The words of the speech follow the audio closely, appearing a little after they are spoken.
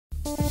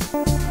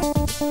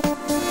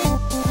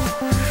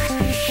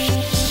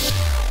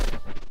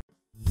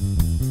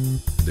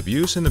The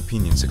views and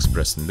opinions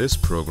expressed in this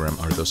program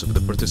are those of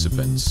the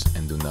participants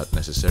and do not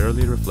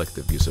necessarily reflect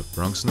the views of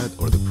BronxNet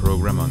or the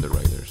program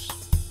underwriters.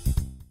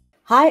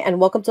 Hi, and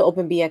welcome to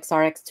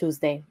OpenBXRX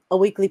Tuesday, a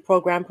weekly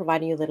program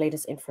providing you the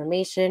latest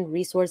information,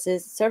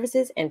 resources,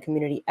 services, and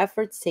community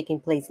efforts taking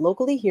place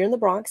locally here in the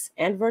Bronx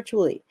and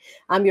virtually.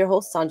 I'm your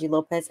host, Sonyi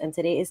Lopez, and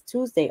today is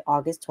Tuesday,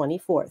 August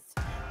 24th.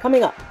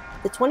 Coming up,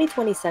 the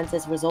 2020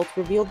 census results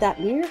revealed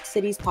that New York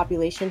City's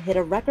population hit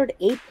a record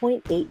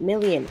 8.8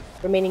 million,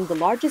 remaining the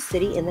largest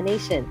city in the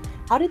nation.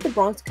 How did the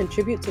Bronx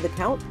contribute to the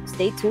count?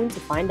 Stay tuned to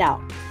find out.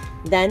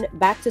 Then,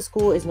 back to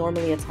school is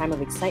normally a time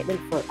of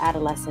excitement for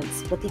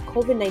adolescents, but the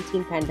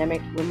COVID-19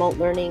 pandemic, remote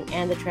learning,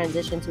 and the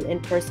transition to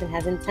in-person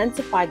has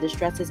intensified the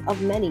stresses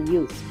of many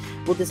youth.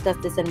 We'll discuss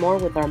this and more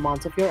with our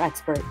Montefiore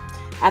expert.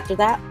 After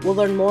that, we'll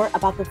learn more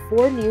about the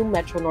 4 new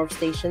Metro North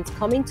stations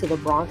coming to the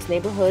Bronx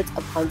neighborhoods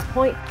of Hunts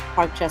Point,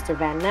 Parkchester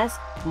Van Ness,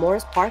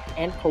 Morris Park,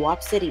 and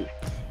Co-op City.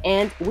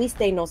 And We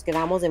Stay Nos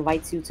Quedamos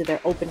invites you to their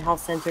open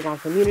house centered on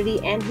community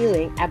and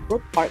healing at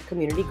Brook Park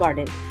Community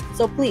Garden.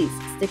 So please,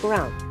 stick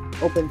around.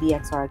 Open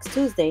BXRX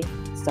Tuesday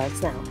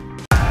starts now.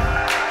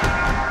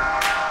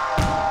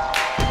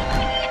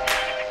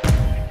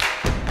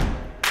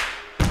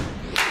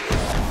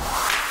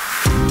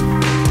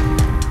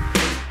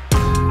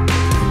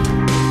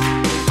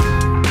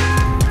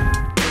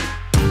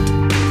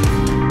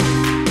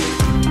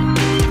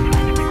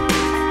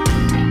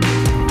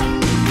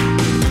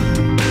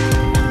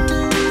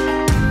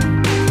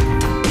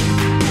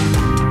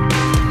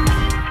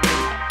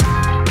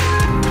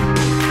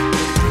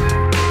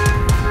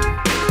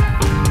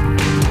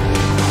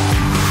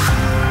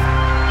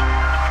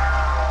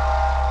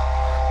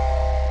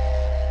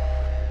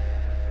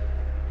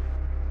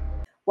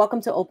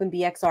 Welcome to Open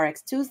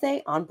BXRX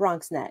Tuesday on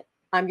BronxNet.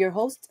 I'm your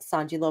host,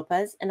 Sonyi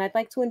Lopez, and I'd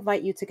like to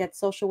invite you to get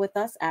social with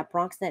us at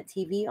BronxNet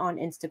TV on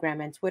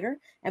Instagram and Twitter,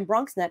 and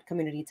BronxNet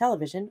Community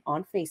Television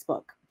on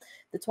Facebook.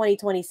 The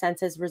 2020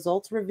 census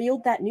results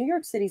revealed that New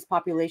York City's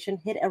population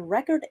hit a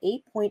record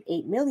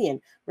 8.8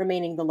 million,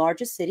 remaining the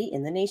largest city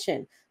in the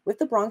nation, with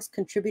the Bronx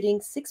contributing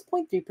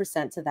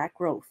 6.3% to that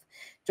growth.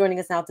 Joining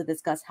us now to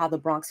discuss how the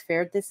Bronx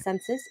fared this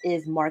census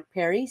is Marc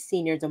Perry,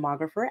 Senior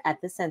Demographer at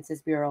the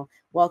Census Bureau.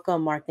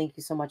 Welcome, Marc. Thank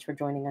you so much for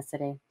joining us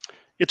today.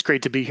 It's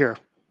great to be here.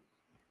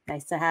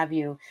 Nice to have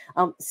you.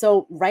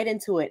 So right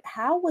into it,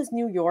 how was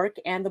New York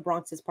and the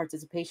Bronx's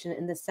participation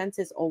in the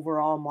census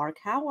overall, Marc?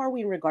 How are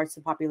we in regards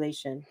to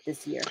population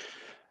this year?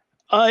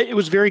 It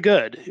was very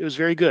good. It was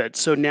very good.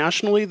 So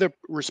nationally, the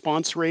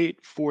response rate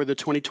for the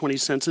 2020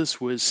 census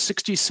was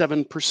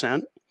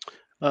 67%.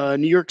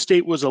 New York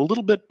State was a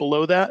little bit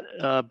below that,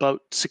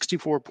 about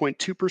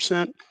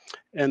 64.2%.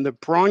 And the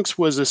Bronx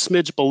was a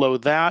smidge below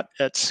that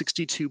at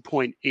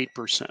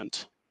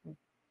 62.8%.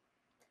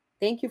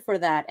 Thank you for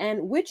that.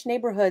 And which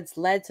neighborhoods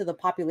led to the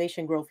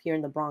population growth here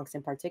in the Bronx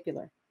in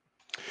particular?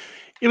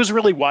 It was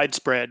really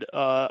widespread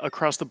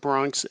across the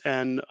Bronx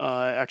and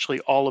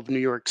actually all of New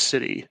York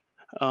City.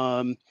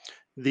 There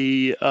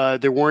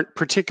weren't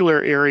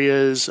particular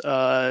areas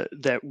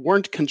that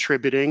weren't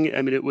contributing.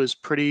 I mean, it was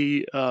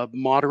pretty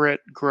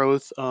moderate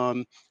growth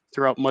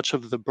throughout much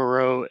of the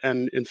borough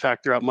and, in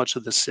fact, throughout much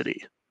of the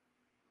city.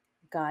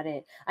 Got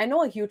it. I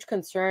know a huge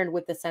concern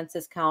with the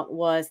census count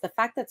was the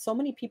fact that so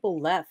many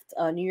people left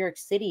New York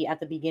City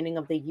at the beginning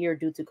of the year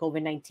due to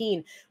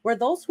COVID-19. Were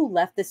those who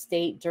left the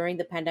state during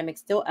the pandemic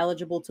still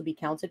eligible to be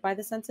counted by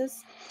the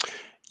census?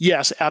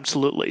 Yes,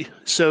 absolutely.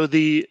 So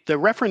the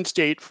reference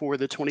date for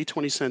the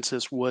 2020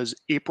 census was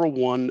April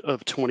 1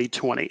 of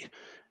 2020.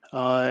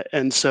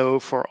 And so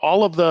for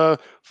all of the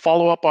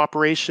follow-up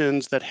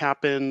operations that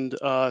happened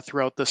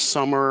throughout the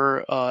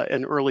summer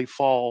and early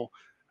fall,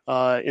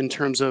 in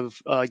terms of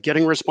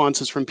getting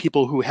responses from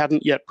people who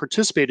hadn't yet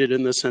participated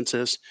in the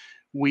census,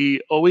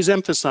 we always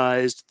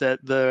emphasized that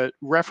the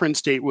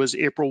reference date was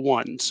April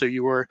 1. So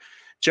you were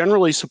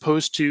generally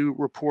supposed to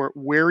report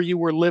where you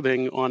were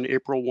living on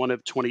April 1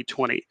 of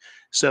 2020.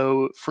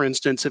 So for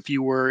instance, if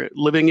you were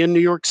living in New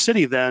York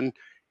City then,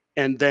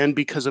 and then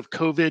because of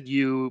COVID,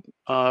 you,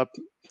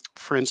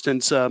 for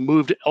instance,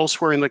 moved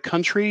elsewhere in the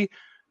country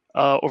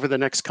over the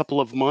next couple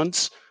of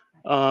months,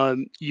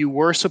 you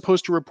were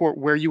supposed to report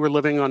where you were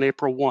living on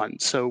April 1.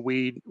 So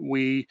we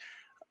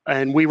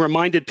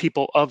reminded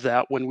people of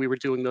that when we were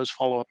doing those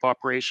follow-up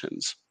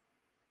operations.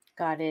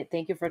 Got it.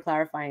 Thank you for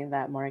clarifying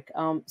that, Marc.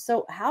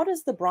 So how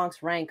does the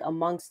Bronx rank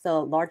amongst the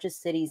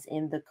largest cities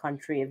in the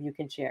country, if you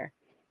can share?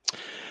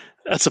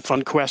 That's a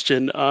fun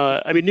question.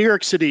 I mean, New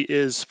York City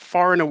is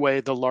far and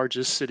away the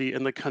largest city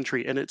in the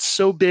country, and it's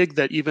so big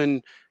that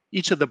even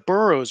each of the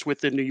boroughs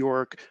within New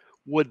York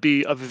would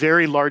be a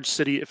very large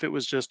city if it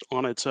was just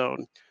on its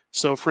own.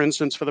 So for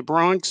instance, for the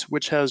Bronx,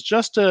 which has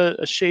just a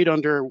shade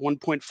under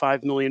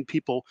 1.5 million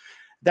people,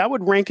 that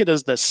would rank it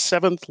as the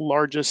 7th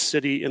largest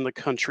city in the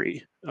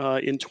country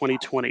in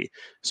 2020.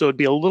 So it'd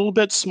be a little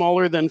bit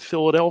smaller than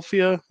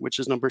Philadelphia, which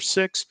is number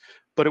 6,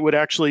 but it would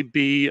actually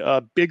be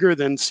bigger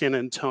than San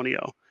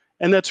Antonio.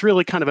 And that's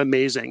really kind of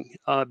amazing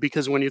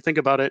because when you think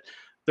about it,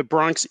 the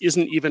Bronx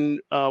isn't even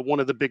one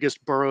of the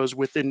biggest boroughs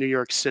within New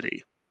York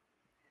City.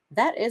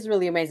 That is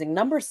really amazing.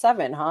 Number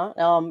 7, huh?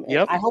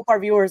 Yep. I hope our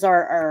viewers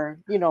are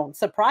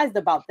surprised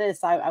about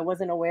this. I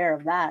wasn't aware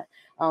of that.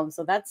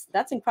 So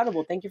that's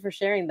incredible. Thank you for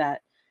sharing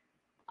that.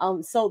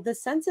 So the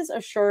census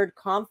assured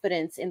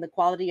confidence in the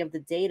quality of the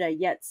data,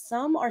 yet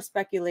some are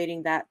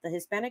speculating that the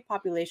Hispanic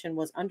population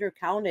was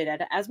undercounted.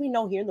 And as we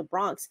know here in the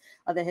Bronx,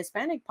 the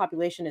Hispanic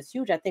population is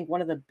huge. I think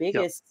one of the Yep.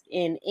 biggest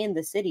in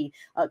the city.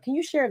 Can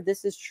you share if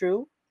this is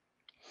true?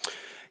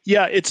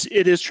 Yeah, it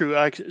is true.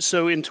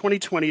 So in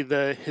 2020,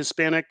 the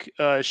Hispanic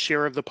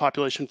share of the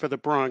population for the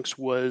Bronx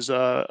was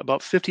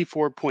about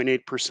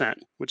 54.8%,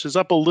 which is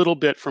up a little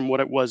bit from what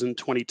it was in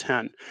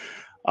 2010.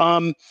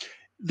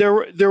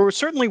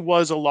 Certainly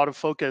was a lot of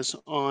focus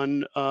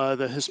on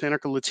the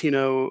Hispanic or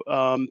Latino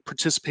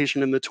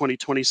participation in the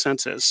 2020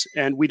 census,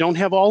 and we don't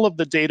have all of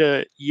the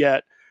data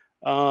yet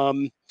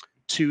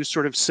to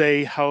sort of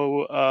say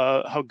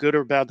how good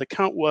or bad the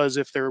count was,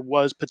 if there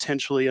was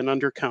potentially an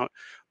undercount.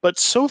 But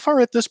so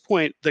far at this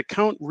point, the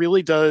count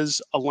really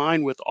does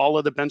align with all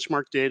of the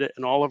benchmark data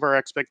and all of our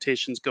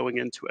expectations going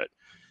into it.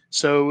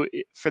 So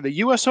for the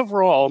US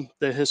overall,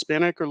 the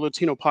Hispanic or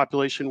Latino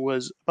population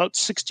was about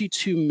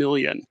 62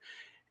 million.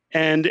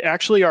 And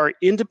actually, our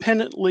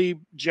independently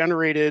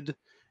generated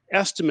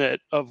estimate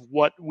of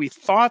what we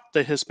thought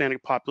the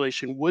Hispanic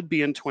population would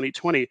be in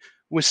 2020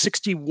 was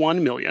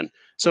 61 million.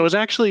 So it was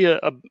actually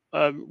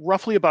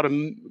roughly about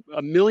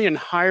a million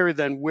higher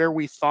than where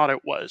we thought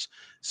it was.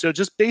 So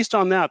just based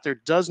on that,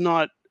 there does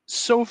not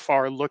so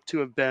far look to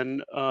have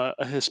been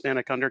a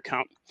Hispanic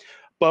undercount.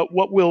 But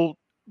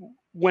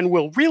when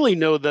we'll really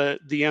know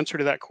the answer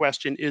to that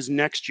question is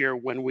next year,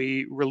 when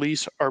we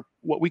release our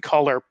what we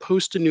call our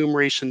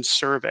post-enumeration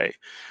survey.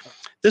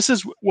 This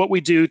is what we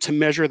do to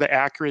measure the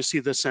accuracy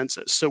of the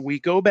census. So we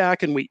go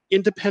back and we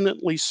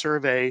independently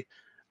survey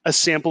a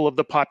sample of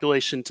the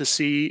population to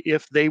see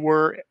if they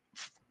were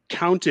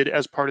counted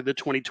as part of the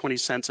 2020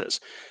 census.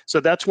 So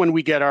that's when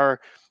we get our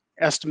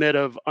estimate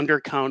of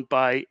undercount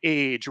by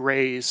age,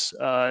 race,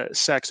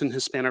 sex, and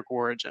Hispanic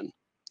origin.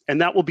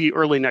 And that will be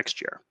early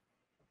next year.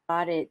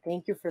 Got it.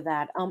 Thank you for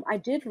that. I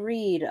did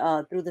read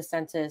through the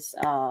census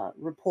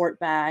report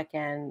back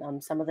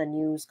and some of the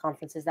news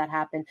conferences that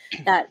happened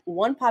that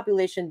one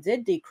population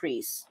did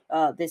decrease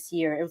this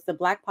year. It was the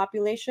Black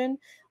population.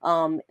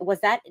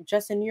 Was that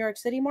just in New York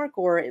City, Mark,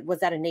 or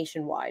was that a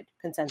nationwide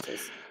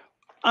consensus?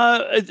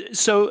 The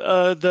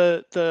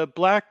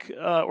Black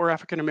or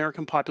African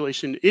American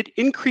population, it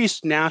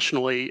increased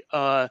nationally.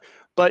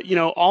 But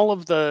all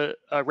of the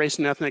race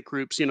and ethnic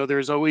groups,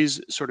 there's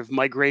always sort of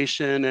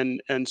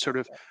migration and sort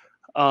of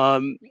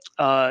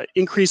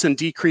increase and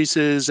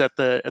decreases at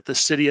the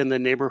city and the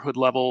neighborhood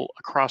level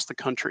across the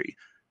country.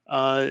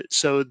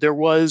 So there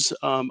was,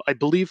 I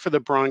believe, for the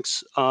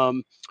Bronx,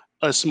 a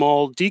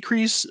small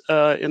decrease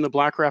in the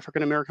Black or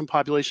African American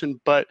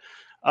population, but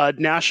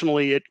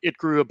nationally it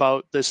grew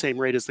about the same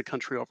rate as the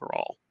country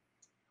overall.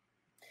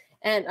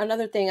 And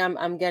another thing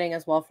I'm getting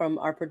as well from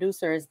our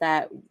producer is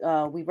that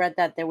we read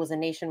that there was a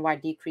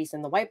nationwide decrease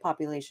in the white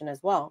population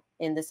as well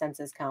in the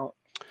census count.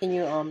 Can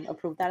you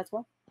approve that as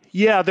well?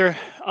 Yeah,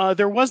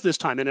 there was this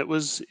time, and it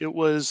was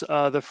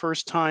the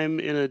first time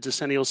in a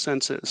decennial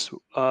census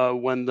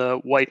when the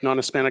white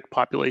non-Hispanic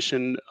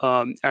population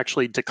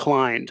actually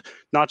declined,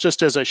 not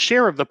just as a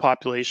share of the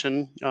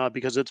population,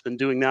 because it's been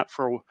doing that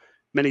for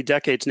many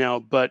decades now,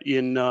 but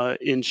in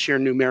sheer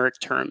numeric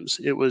terms,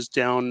 it was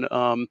down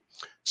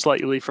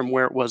slightly from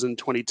where it was in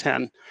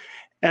 2010.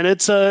 And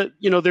it's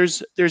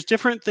there's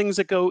different things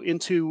that go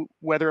into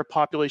whether a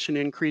population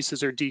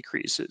increases or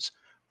decreases.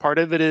 Part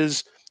of it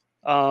is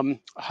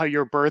how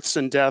your births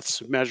and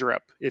deaths measure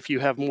up. If you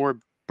have more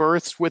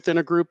births within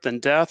a group than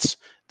deaths,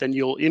 then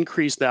you'll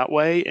increase that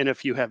way. And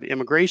if you have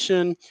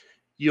immigration,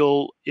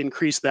 you'll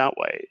increase that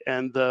way.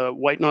 And the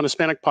white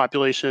non-Hispanic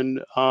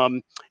population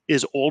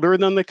is older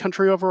than the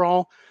country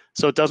overall,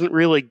 so it doesn't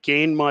really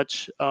gain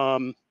much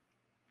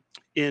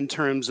in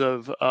terms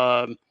of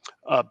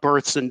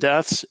births and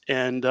deaths,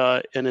 and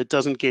it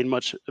doesn't gain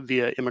much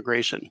via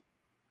immigration.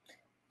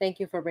 Thank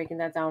you for breaking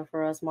that down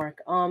for us, Mark.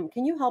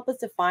 Can you help us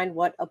define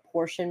what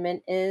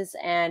apportionment is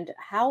and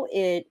how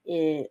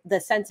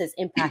the census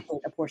impacted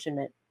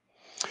apportionment?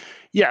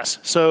 Yes,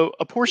 so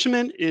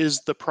apportionment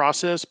is the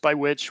process by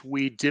which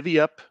we divvy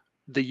up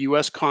the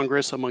US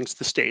Congress amongst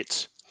the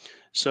states.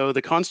 So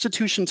the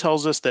Constitution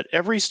tells us that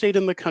every state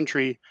in the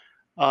country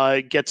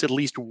gets at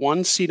least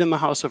one seat in the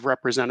House of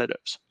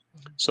Representatives.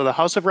 So the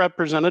House of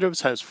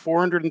Representatives has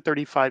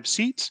 435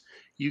 seats.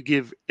 You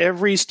give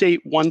every state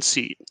one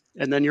seat,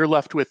 and then you're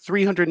left with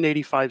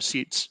 385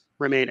 seats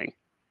remaining.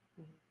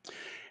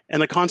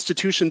 And the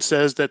Constitution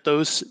says that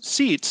those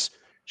seats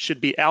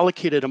should be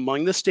allocated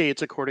among the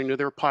states according to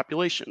their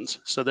populations,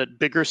 so that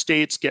bigger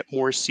states get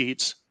more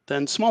seats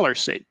than smaller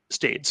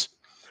states.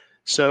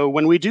 So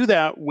when we do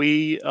that,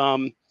 we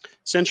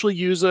essentially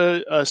use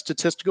a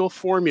statistical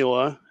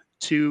formula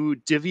to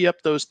divvy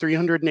up those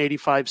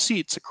 385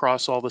 seats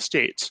across all the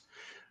states.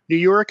 New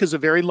York is a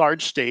very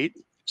large state,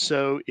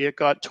 so it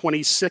got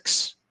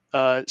 26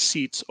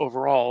 seats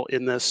overall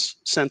in this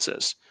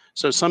census.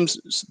 So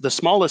the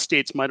smallest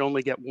states might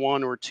only get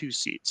 1 or 2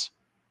 seats.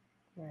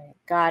 Right.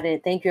 Got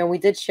it. Thank you. And we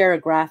did share a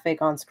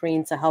graphic on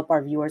screen to help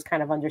our viewers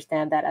kind of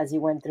understand that as you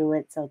went through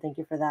it. So thank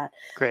you for that.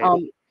 Great.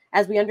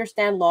 As we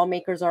understand,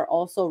 lawmakers are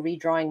also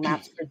redrawing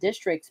maps for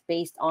districts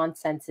based on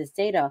census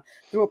data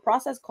through a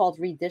process called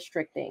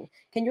redistricting.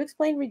 Can you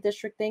explain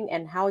redistricting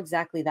and how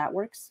exactly that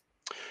works?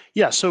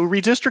 Yeah, so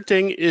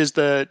redistricting is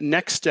the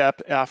next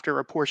step after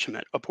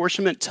apportionment.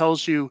 Apportionment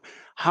tells you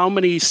how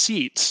many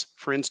seats,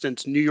 for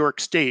instance, New York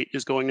State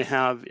is going to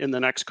have in the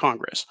next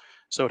Congress.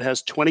 So it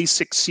has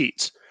 26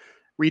 seats.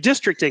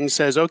 Redistricting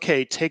says,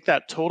 okay, take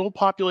that total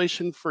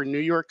population for New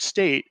York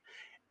State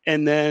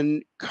and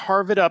then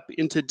carve it up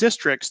into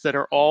districts that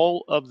are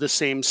all of the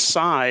same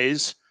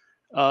size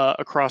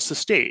across the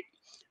state.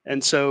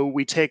 And so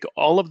we take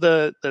all of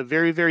the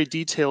very, very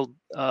detailed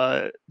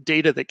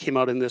data that came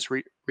out in this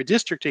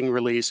redistricting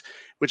release,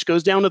 which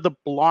goes down to the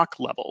block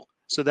level.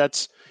 So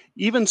that's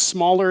even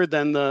smaller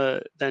than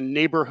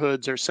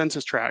neighborhoods or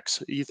census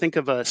tracts. You think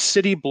of a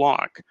city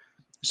block.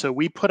 So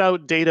we put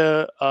out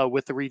data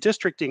with the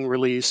redistricting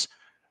release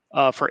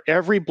for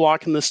every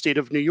block in the state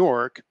of New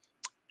York.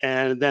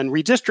 And then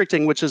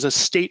redistricting, which is a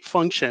state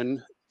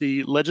function,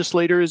 the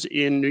legislators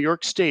in New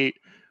York State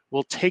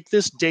will take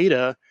this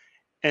data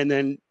and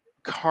then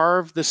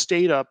carve the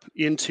state up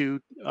into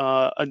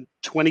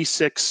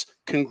 26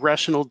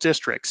 congressional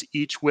districts,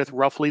 each with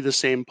roughly the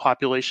same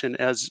population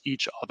as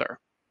each other.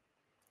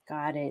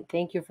 Got it.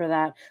 Thank you for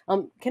that.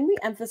 Can we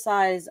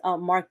emphasize,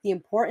 Marc, the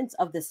importance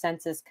of the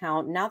census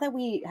count? Now that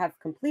we have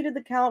completed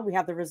the count, we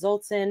have the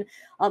results in.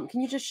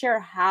 Can you just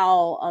share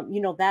how,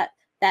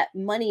 that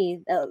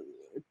money,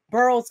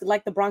 boroughs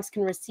like the Bronx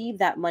can receive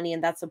that money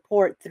and that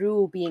support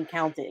through being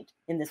counted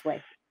in this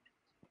way?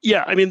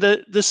 Yeah, I mean,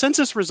 the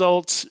census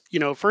results,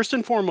 first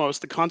and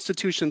foremost, the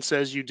Constitution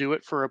says you do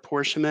it for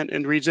apportionment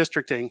and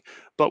redistricting,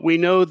 but we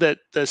know that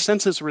the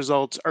census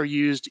results are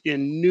used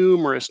in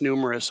numerous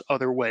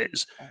other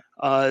ways.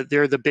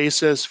 They're the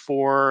basis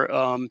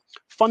for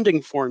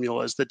funding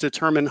formulas that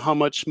determine how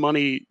much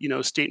money,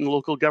 state and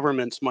local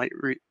governments might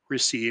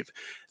receive.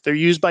 They're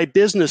used by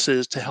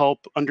businesses to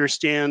help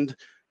understand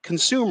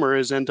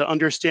consumers and to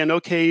understand,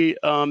 okay,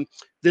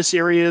 this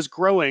area is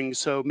growing,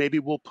 so maybe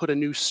we'll put a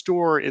new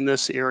store in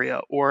this area,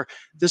 or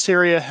this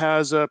area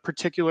has a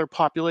particular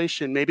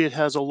population. Maybe it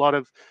has a lot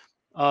of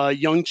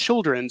young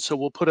children, so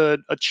we'll put a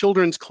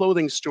children's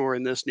clothing store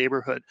in this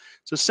neighborhood.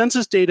 So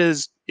census data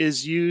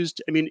is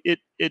used. I mean,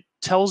 it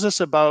tells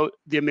us about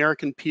the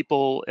American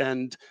people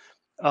and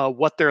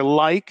what they're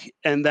like,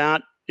 and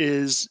that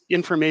is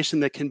information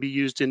that can be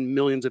used in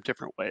millions of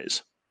different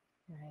ways.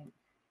 Right.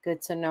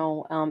 Good to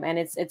know. And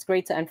it's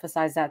great to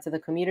emphasize that to the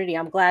community.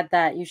 I'm glad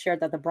that you shared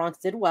that the Bronx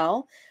did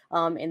well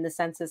in the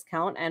census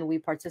count, and we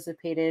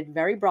participated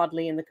very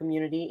broadly in the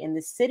community, in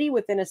the city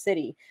within a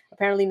city,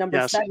 apparently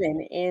number 7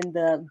 in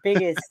the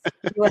biggest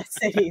U.S.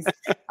 cities.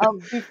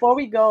 Before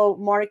we go,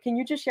 Marc, can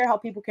you just share how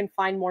people can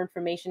find more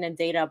information and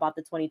data about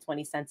the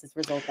 2020 census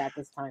result at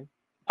this time?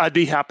 I'd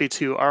be happy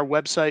to. Our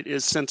website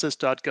is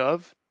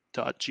census.gov.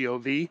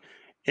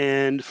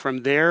 And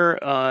from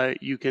there,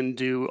 you can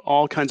do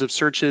all kinds of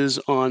searches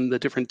on the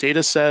different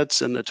data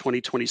sets and the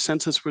 2020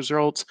 census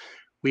results.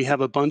 We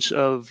have a bunch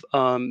of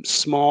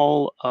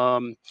small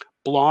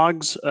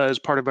blogs as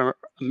part of our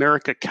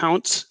America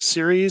Counts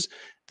series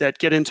that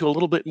get into a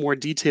little bit more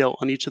detail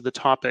on each of the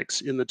topics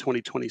in the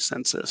 2020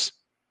 census.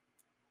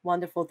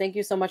 Wonderful. Thank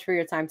you so much for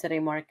your time today,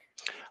 Marc.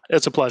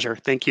 It's a pleasure.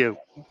 Thank you.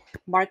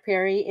 Marc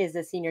Perry is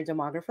a senior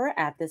demographer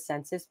at the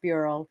Census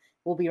Bureau.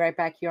 We'll be right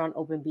back here on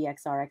Open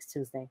BXRX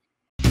Tuesday.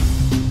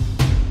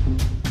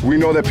 We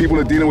know that people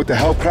are dealing with the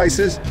health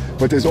crisis,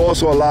 but there's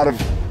also a lot of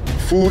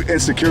food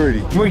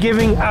insecurity. We're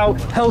giving out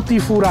healthy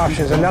food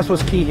options, and that's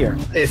what's key here.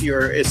 If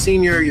you're a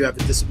senior, you have a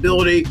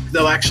disability,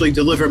 they'll actually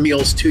deliver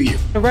meals to you.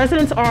 The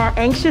residents are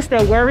anxious,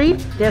 they're worried,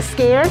 they're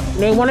scared,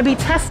 they want to be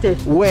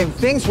tested. When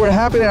things were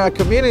happening in our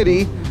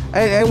community,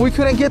 and we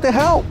couldn't get the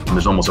help.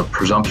 There's almost a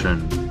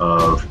presumption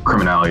of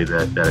criminality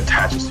that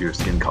attaches to your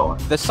skin color.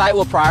 The site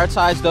will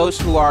prioritize those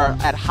who are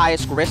at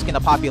highest risk in the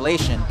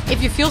population.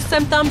 If you feel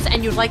symptoms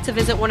and you'd like to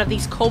visit one of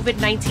these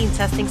COVID-19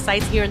 testing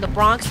sites here in the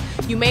Bronx,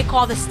 you may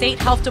call the State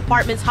Health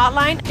Department's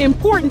hotline.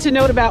 Important to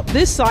note about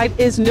this site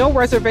is no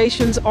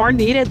reservations are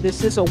needed.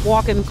 This is a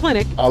walk-in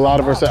clinic. A lot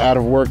of us are out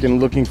of work and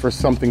looking for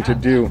something to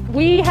do.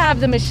 We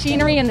have the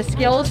machinery and the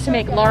skills to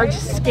make large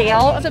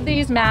scales of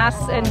these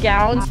masks and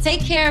gowns.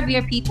 Take care of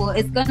your people.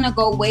 It's going to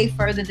go way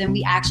further than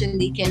we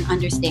actually can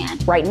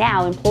understand. Right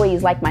now,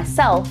 employees like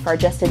myself are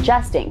just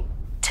adjusting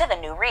to the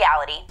new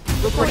reality.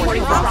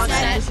 Reporting from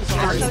BronxNet, this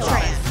is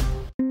Ortiz.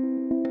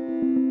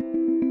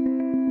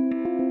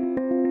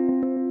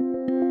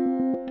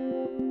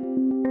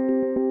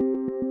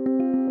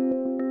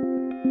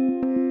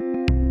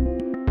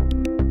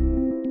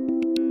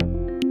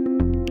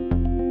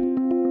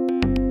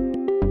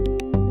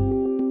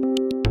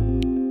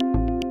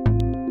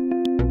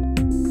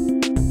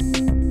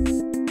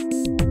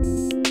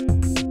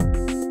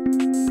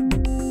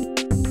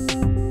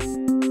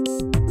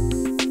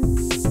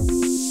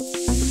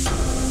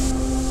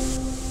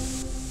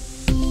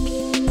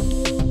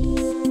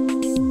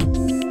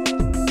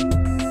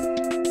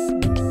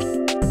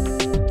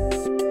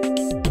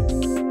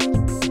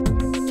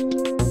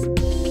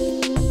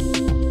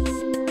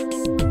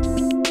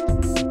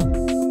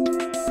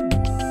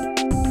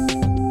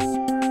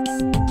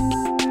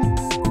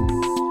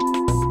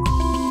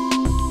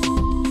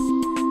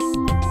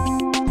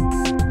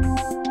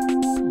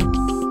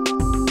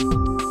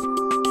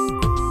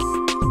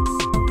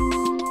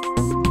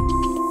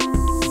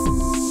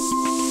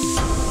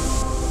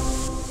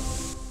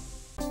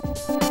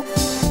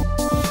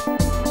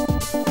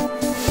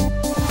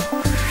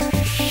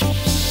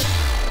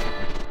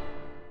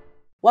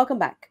 Welcome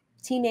back.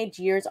 Teenage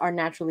years are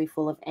naturally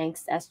full of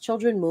angst as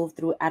children move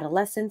through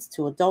adolescence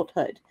to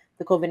adulthood.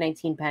 The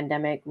COVID-19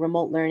 pandemic,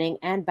 remote learning,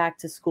 and back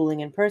to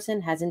schooling in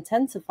person has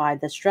intensified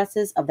the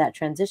stresses of that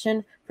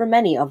transition for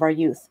many of our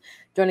youth.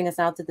 Joining us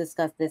now to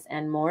discuss this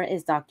and more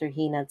is Dr.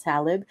 Hina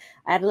Talib,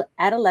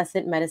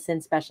 adolescent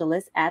medicine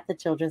specialist at the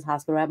Children's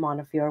Hospital at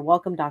Montefiore.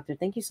 Welcome, doctor.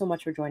 Thank you so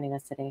much for joining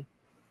us today.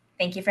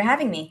 Thank you for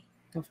having me.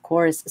 Of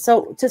course.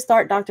 So to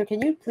start, doctor,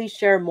 can you please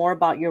share more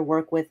about your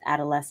work with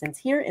adolescents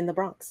here in the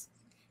Bronx?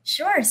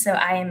 Sure. So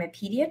I am a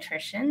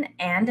pediatrician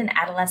and an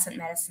adolescent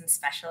medicine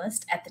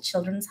specialist at the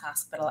Children's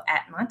Hospital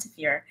at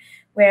Montefiore,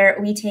 where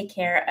we take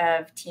care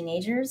of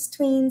teenagers,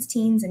 tweens,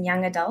 teens, and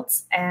young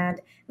adults.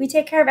 And we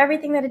take care of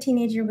everything that a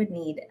teenager would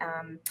need,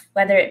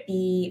 whether it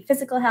be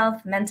physical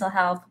health, mental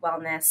health,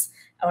 wellness,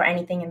 or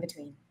anything in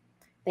between.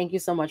 Thank you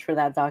so much for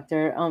that,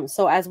 doctor.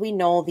 So as we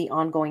know, the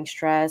ongoing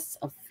stress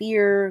of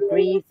fear,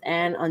 grief,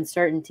 and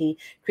uncertainty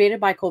created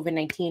by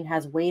COVID-19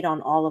 has weighed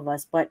on all of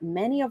us, but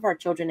many of our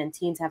children and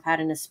teens have had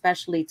an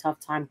especially tough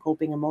time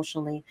coping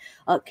emotionally.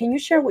 Can you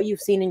share what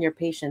you've seen in your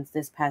patients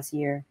this past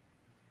year?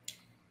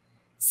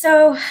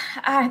 So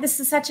this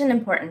is such an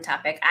important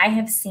topic. I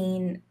have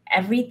seen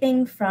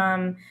everything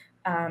from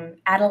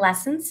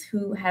adolescents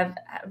who have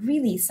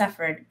really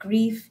suffered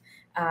grief,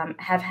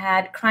 have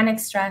had chronic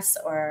stress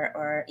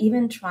or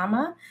even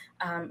trauma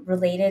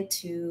related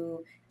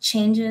to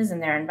changes in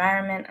their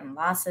environment and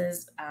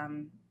losses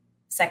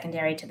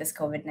secondary to this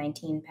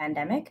COVID-19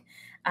 pandemic.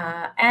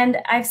 And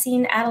I've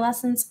seen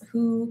adolescents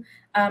who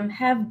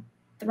have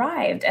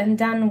thrived and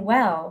done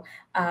well,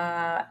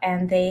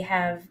 and they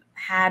have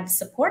had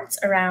supports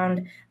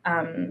around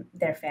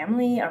their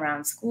family,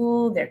 around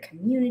school, their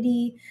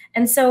community.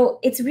 And so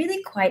it's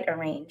really quite a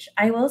range.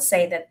 I will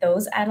say that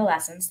those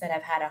adolescents that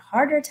have had a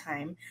harder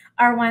time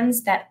are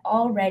ones that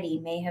already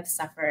may have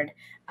suffered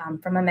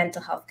from a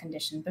mental health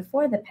condition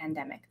before the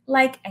pandemic,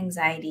 like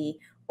anxiety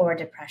or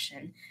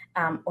depression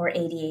or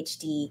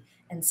ADHD.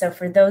 And so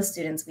for those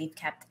students, we've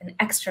kept an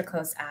extra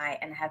close eye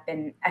and have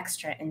been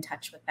extra in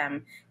touch with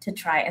them to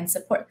try and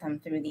support them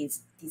through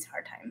these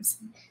hard times.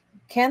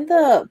 Can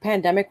the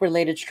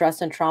pandemic-related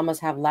stress and traumas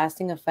have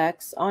lasting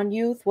effects on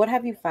youth? What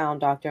have you found,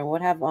 doctor? And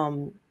what have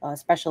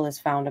specialists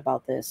found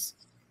about this?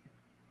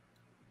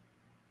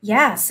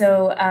 Yeah,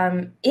 so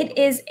it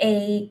is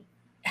a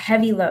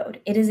heavy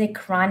load. It is a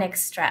chronic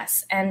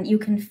stress. And you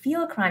can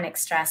feel chronic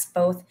stress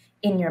both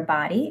in your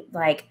body,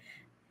 like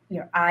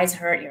your eyes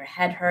hurt, your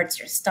head hurts,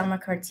 your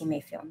stomach hurts, you may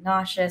feel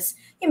nauseous,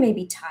 you may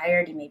be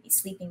tired, you may be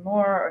sleeping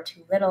more or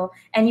too little,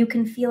 and you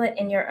can feel it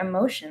in your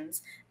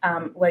emotions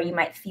where you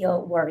might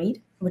feel worried,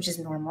 which is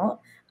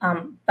normal,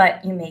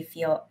 but you may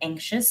feel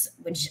anxious,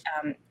 which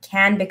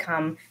can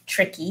become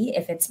tricky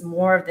if it's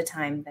more of the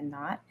time than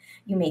not.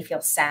 You may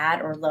feel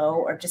sad or low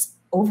or just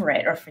over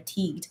it or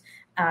fatigued.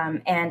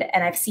 And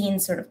I've seen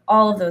sort of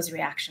all of those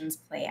reactions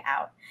play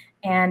out.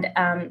 And,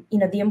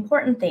 the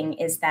important thing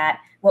is that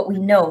what we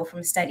know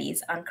from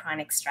studies on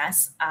chronic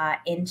stress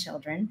in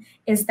children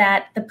is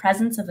that the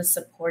presence of a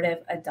supportive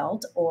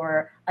adult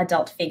or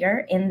adult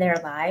figure in their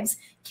lives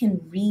can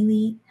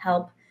really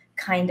help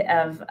kind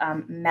of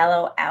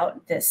mellow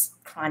out this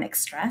chronic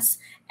stress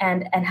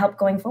and help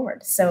going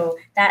forward. So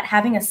that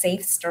having a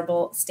safe,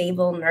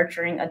 stable,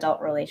 nurturing adult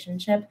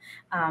relationship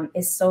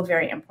is so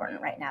very important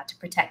right now to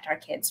protect our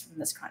kids from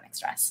this chronic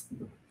stress.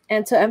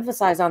 And to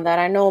emphasize on that,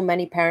 I know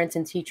many parents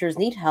and teachers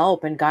need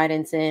help and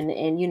guidance in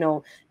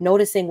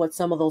noticing what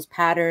some of those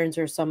patterns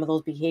or some of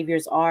those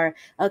behaviors are.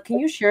 Can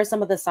you share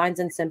some of the signs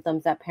and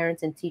symptoms that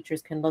parents and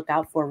teachers can look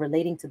out for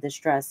relating to this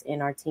stress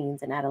in our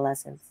teens and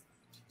adolescents?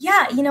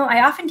 Yeah,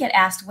 I often get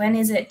asked, when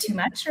is it too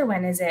much or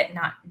when is it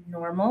not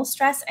normal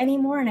stress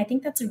anymore? And I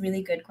think that's a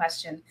really good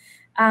question.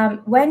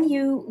 When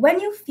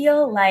you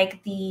feel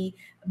like the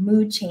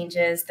mood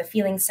changes, the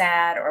feeling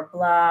sad or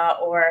blah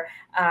or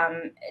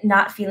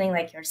not feeling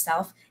like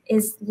yourself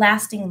is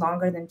lasting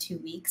longer than 2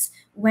 weeks,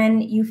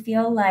 when you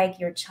feel like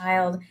your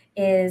child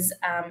is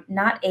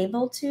not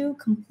able to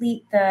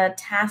complete the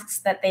tasks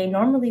that they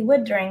normally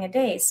would during a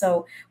day.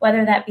 So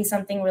whether that be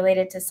something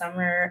related to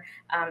summer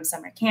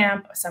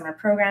camp or summer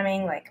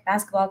programming like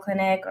basketball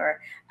clinic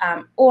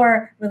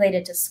or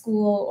related to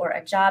school or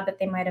a job that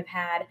they might have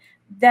had,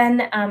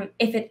 then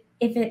if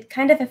it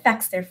kind of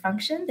affects their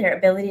function, their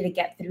ability to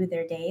get through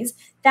their days,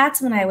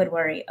 that's when I would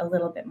worry a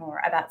little bit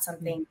more about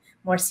something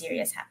more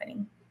serious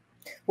happening.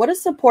 What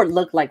does support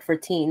look like for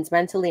teens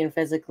mentally and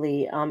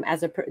physically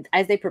as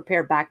they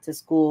prepare back to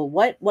school?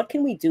 What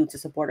can we do to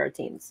support our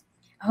teens?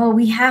 Oh,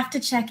 we have to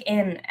check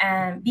in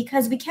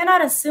because we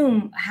cannot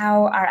assume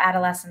how our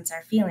adolescents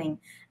are feeling.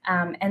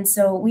 And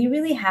so we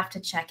really have to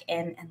check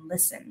in and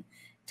listen.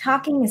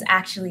 Talking is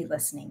actually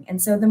listening.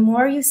 And so the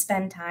more you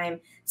spend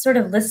time sort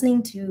of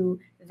listening to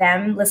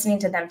them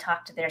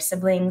talk to their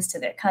siblings, to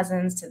their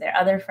cousins, to their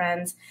other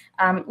friends,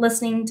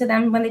 listening to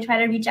them when they try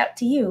to reach out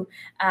to you,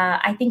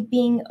 I think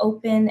being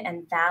open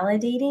and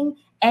validating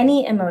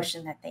any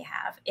emotion that they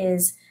have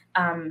is,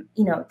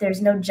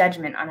 there's no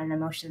judgment on an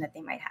emotion that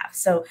they might have.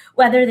 So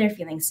whether they're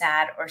feeling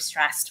sad or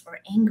stressed or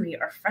angry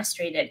or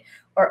frustrated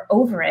or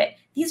over it,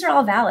 these are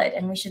all valid.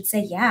 And we should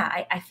say,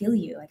 yeah, I feel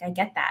you. Like, I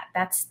get that.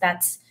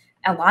 That's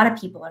a lot of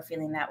people are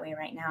feeling that way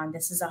right now. And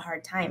this is a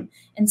hard time.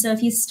 And so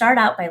if you start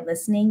out by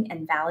listening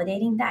and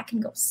validating, that can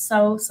go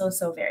so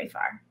very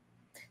far.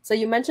 So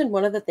you mentioned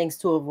one of the things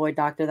to avoid,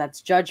 doctor,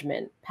 that's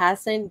judgment,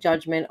 passing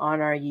judgment on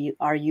our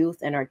youth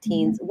and our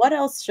teens. Mm-hmm. What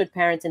else should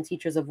parents and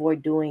teachers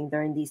avoid doing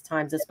during these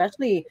times,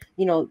 especially,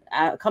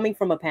 coming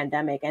from a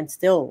pandemic and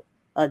still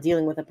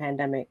dealing with a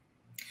pandemic?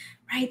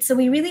 Right. So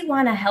we really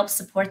want to help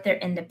support their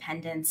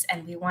independence,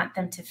 and we want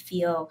them to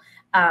feel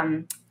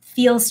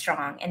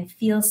strong and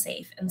feel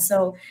safe. And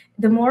so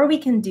the more we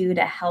can do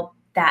to help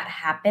that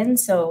happen,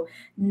 so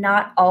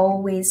not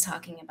always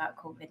talking about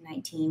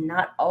COVID-19,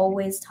 not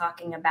always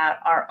talking about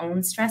our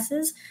own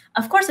stresses.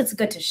 Of course, it's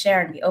good to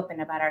share and be open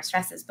about our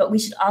stresses, but we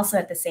should also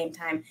at the same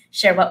time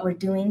share what we're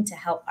doing to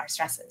help our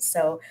stresses.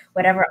 So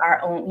whatever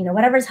our own,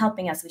 whatever's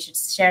helping us, we should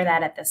share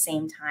that at the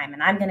same time.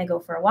 And I'm going to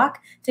go for a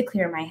walk to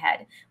clear my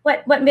head.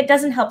 What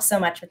doesn't help so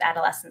much with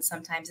adolescents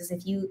sometimes is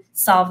if you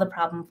solve the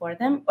problem for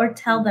them or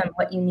tell them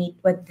what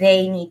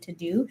they need to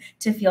do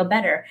to feel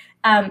better.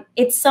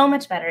 It's so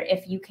much better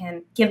if you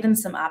can give them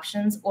some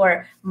options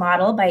or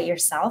model by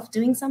yourself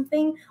doing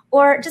something,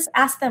 or just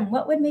ask them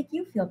what would make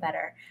you feel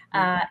better,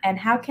 and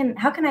how can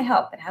I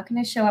help, and how can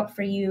I show up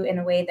for you in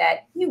a way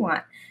that you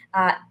want.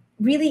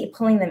 Really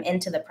pulling them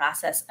into the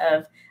process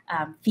of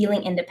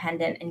feeling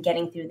independent and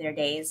getting through their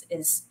days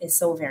is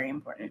so very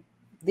important.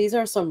 These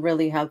are some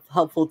really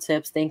helpful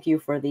tips. Thank you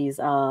for these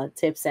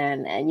tips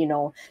and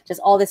just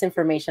all this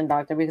information,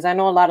 doctor, because I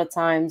know a lot of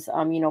times,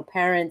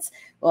 parents,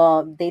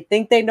 they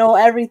think they know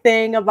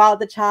everything about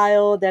the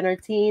child and our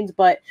teens,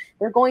 but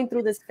they're going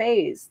through this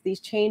phase,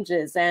 these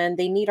changes, and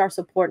they need our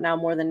support now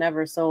more than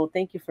ever. So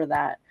thank you for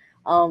that.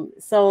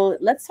 So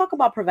let's talk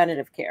about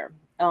preventative care.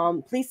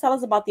 Please tell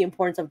us about the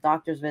importance of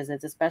doctor's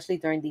visits, especially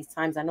during these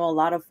times. I know a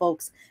lot of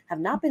folks have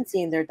not been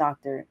seeing their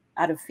doctor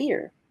out of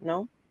fear,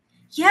 no?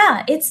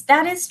 Yeah,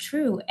 that is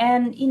true.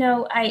 And,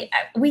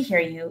 we hear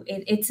you.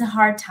 It's a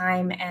hard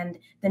time, and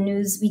the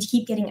news, we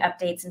keep getting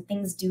updates and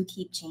things do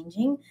keep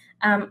changing.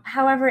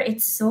 However,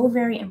 it's so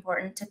very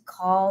important to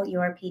call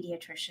your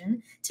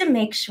pediatrician to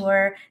make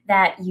sure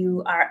that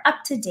you are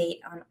up to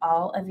date on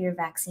all of your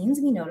vaccines.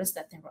 We noticed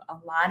that there were a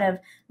lot of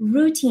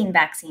routine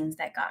vaccines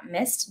that got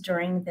missed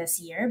during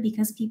this year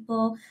because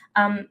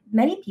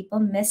many people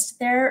missed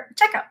their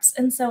checkups.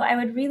 And so I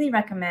would really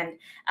recommend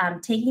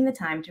taking the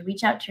time to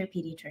reach out to your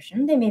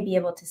pediatrician. They may be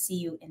able to see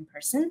you in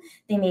person.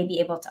 They may be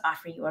able to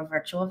offer you a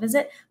virtual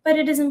visit, but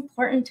it is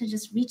important to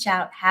just reach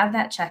out, have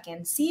that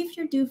check-in, see if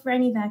you're due for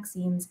any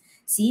vaccines,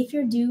 see if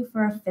you're due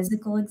for a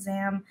physical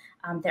exam.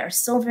 There are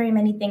so very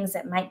many things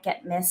that might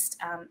get missed.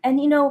 And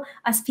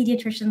us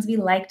pediatricians, we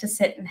like to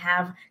sit and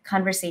have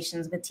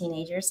conversations with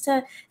teenagers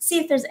to see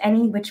if there's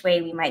any which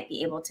way we might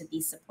be able to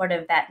be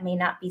supportive that may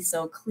not be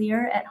so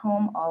clear at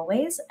home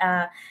always.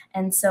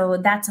 And so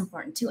that's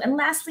important too. And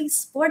lastly,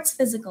 sports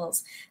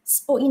physicals.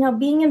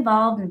 Being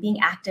involved and being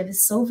active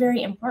is so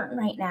very important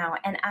right now.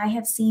 And I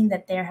have seen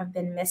that there have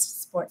been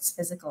missed sports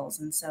physicals.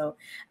 And so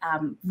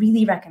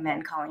really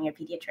recommend calling your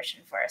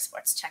pediatrician for a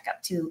sports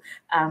checkup too,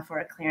 for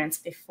a clearance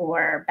before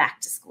back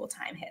to school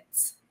time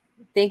hits.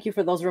 Thank you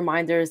for those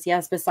reminders.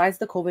 Yes, besides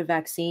the COVID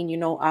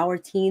vaccine, our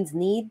teens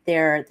need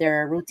their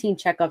routine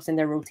checkups and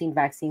their routine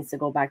vaccines to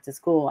go back to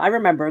school. I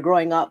remember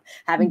growing up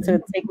having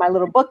to take my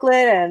little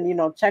booklet and,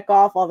 check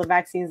off all the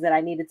vaccines that I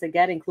needed to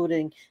get,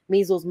 including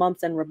measles,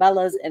 mumps, and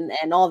rubellas,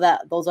 and all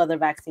those other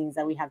vaccines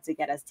that we have to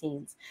get as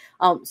teens.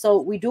 So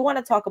we do want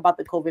to talk about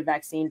the COVID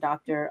vaccine,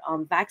 doctor.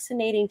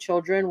 Vaccinating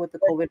children with the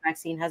COVID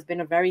vaccine has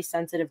been a very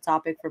sensitive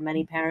topic for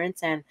many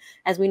parents. And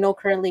as we know,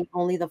 currently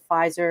only the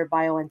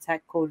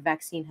Pfizer-BioNTech COVID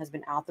vaccine has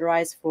been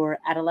authorized for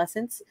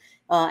adolescents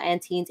and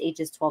teens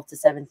ages 12 to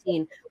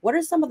 17. What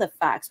are some of the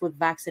facts with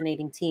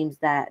vaccinating teens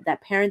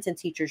that parents and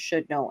teachers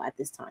should know at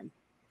this time?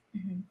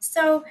 Mm-hmm.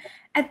 So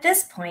at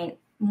this point,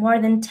 more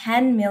than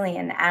 10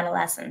 million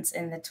adolescents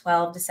in the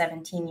 12 to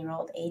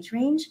 17-year-old age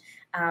range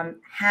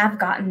have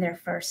gotten their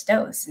first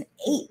dose, and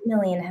 8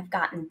 million have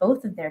gotten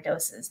both of their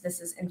doses. This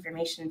is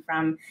information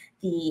from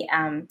the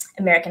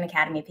American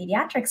Academy of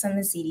Pediatrics and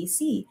the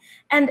CDC.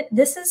 And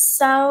this is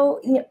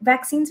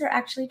vaccines are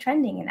actually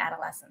trending in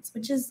adolescents,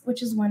 which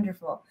is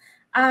wonderful.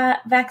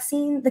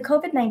 The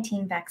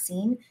COVID-19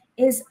 vaccine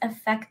is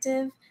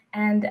effective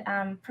and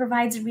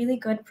provides really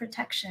good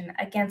protection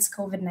against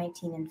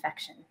COVID-19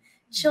 infection.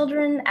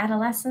 Children,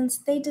 adolescents,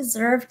 they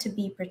deserve to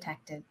be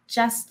protected,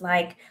 just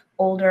like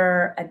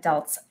older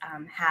adults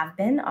have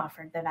been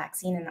offered the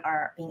vaccine and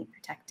are being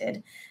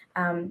protected.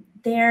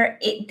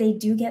 They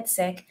do get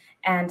sick,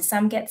 and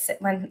some get sick.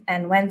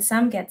 When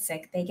some get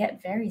sick, they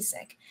get very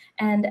sick.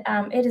 And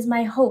it is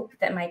my hope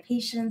that my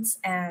patients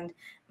and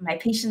my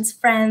patients'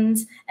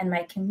 friends and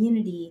my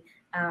community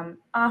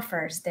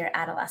offers their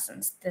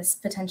adolescents this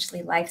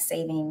potentially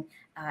life-saving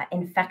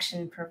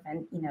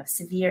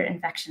severe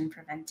infection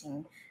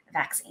preventing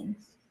vaccine.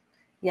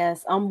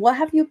 Yes. What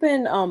have you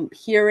been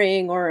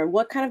hearing, or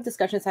what kind of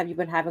discussions have you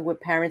been having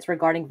with parents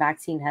regarding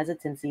vaccine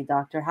hesitancy,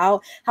 doctor?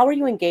 How are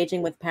you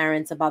engaging with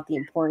parents about the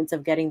importance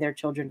of getting their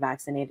children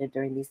vaccinated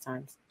during these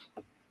times?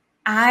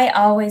 I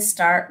always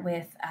start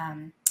with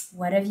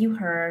what have you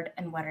heard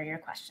and what are your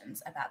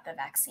questions about the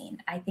vaccine?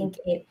 I think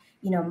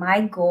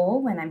my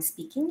goal when I'm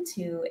speaking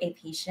to a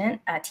patient,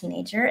 a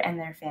teenager and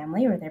their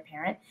family or their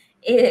parent,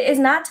 is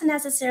not to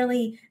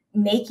necessarily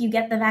make you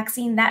get the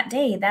vaccine that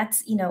day.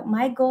 That's,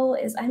 my goal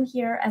is I'm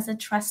here as a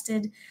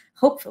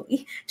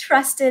hopefully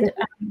trusted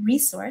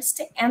resource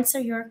to answer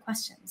your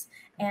questions.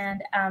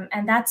 And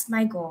that's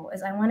my goal,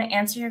 is I want to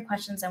answer your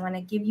questions. I want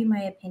to give you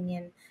my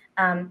opinion.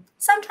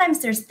 Sometimes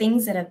there's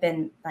things that have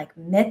been like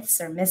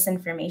myths or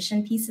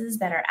misinformation pieces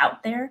that are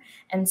out there.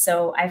 And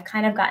so I've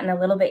kind of gotten a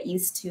little bit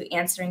used to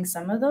answering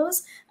some of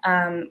those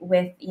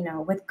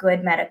with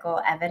good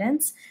medical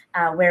evidence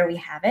where we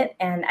have it.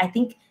 And I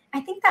think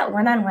that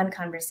one-on-one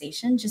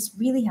conversation just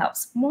really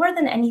helps more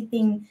than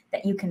anything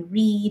that you can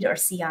read or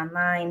see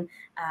online.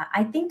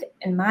 I think,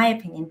 in my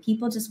opinion,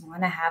 people just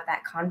want to have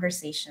that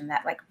conversation,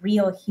 that like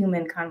real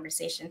human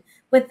conversation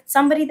with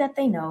somebody that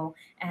they know.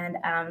 And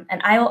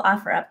I will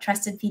offer up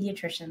trusted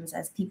pediatricians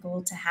as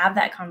people to have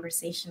that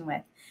conversation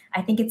with.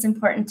 I think it's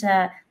important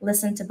to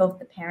listen to both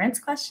the parents'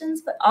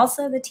 questions, but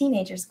also the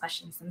teenagers'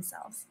 questions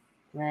themselves.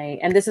 Right.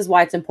 And this is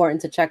why it's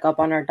important to check up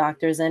on our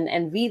doctors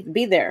and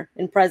be there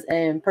in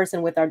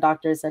person with our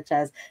doctors, such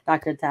as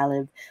Dr.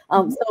 Talib.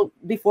 So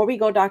before we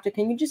go, doctor,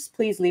 can you just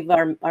please leave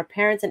our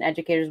parents and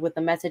educators with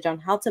a message on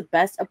how to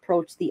best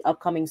approach the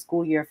upcoming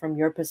school year from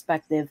your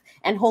perspective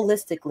and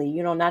holistically,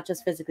 not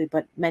just physically,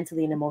 but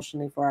mentally and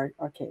emotionally for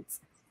our kids?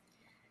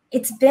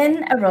 It's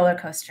been a roller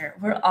coaster.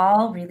 We're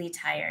all really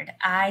tired.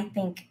 I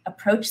think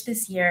approach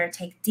this year,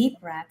 take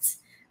deep breaths,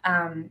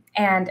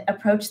 and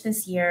approach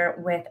this year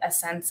with a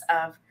sense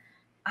of,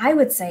 I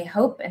would say,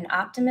 hope and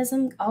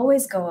optimism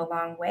always go a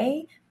long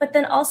way, but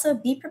then also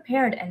be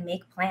prepared and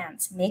make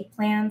plans. Make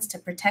plans to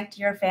protect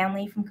your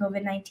family from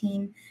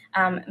COVID-19.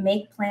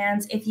 Make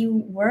plans if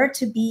you were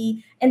to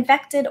be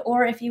infected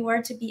or if you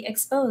were to be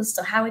exposed.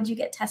 So how would you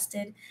get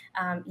tested?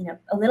 A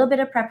little bit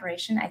of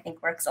preparation, I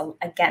think, works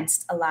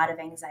against a lot of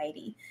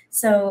anxiety.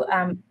 So,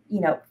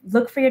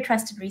 look for your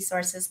trusted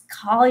resources,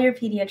 call your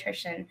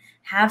pediatrician,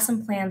 have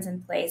some plans in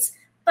place.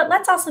 But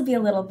let's also be a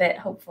little bit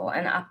hopeful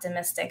and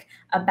optimistic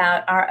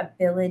about our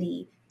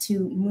ability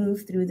to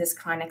move through this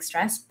chronic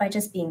stress by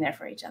just being there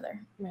for each other.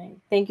 Right.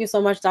 Thank you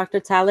so much, Dr.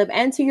 Talib,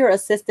 and to your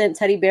assistant,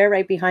 Teddy Bear,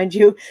 right behind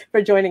you,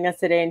 for joining us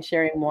today and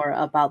sharing more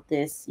about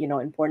this,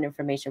 important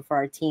information for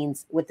our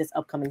teens with this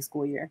upcoming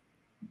school year.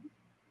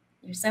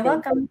 You're so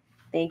welcome.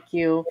 Thank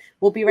you.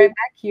 We'll be right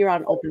back here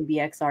on Open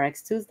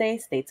BXRX Tuesday.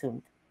 Stay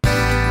tuned.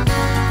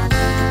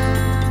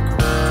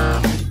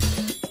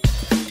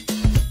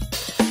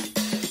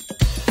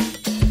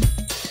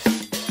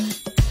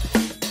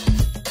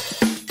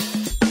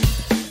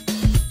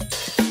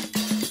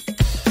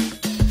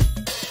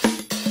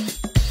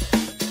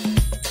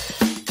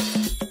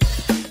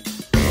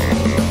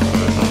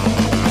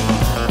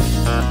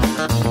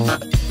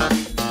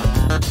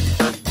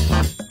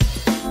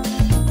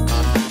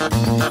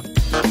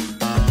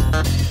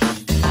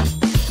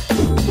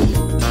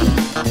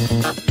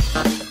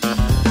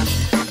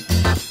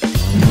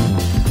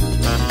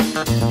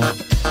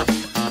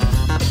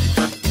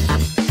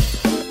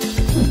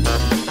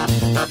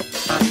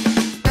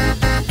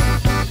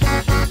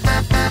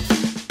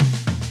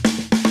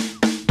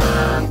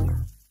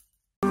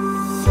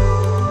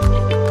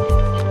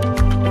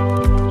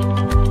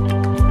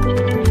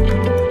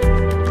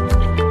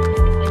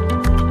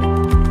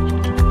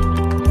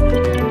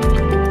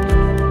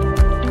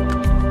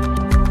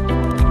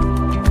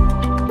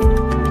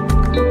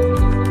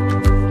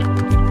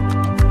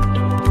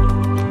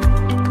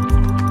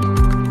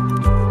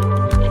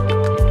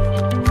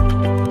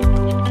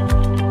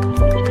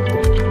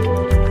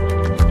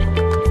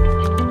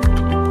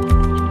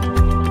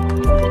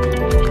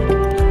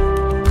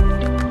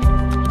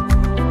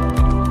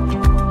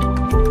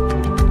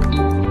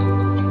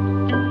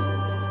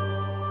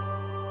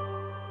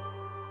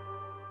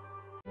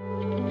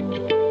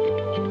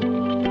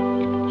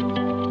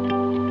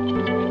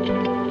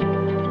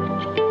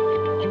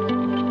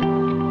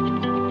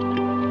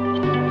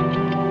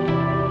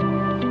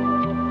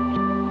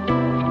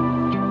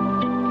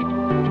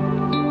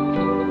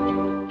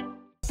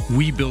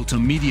 We built a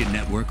media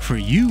network for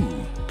you.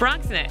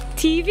 BronxNet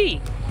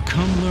TV.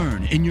 Come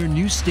learn in your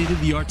new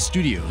state-of-the-art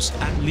studios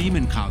at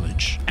Lehman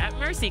College. At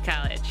Mercy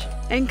College.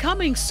 And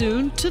coming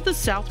soon to the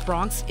South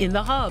Bronx in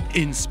the Hub.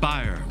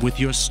 Inspire with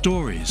your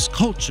stories,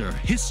 culture,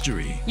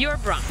 history. Your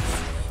Bronx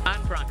on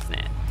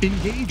BronxNet.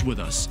 Engage with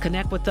us.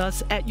 Connect with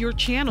us at your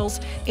channels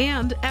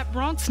and at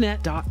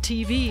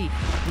BronxNet.tv.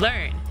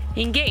 Learn,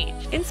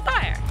 engage,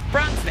 inspire.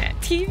 BronxNet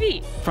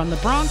TV. From the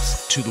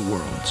Bronx to the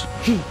world.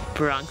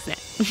 BronxNet.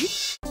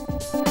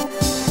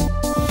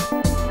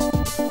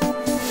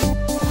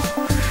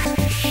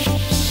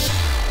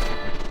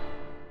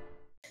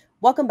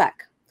 Welcome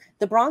back.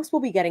 The Bronx will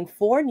be getting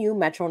 4 new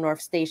Metro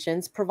North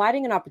stations,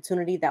 providing an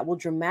opportunity that will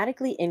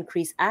dramatically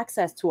increase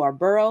access to our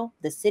borough,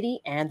 the city,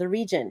 and the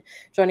region.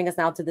 Joining us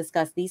now to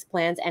discuss these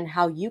plans and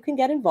how you can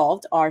get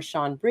involved are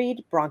Shawn,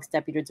 Brede, Bronx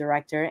Deputy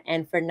Director,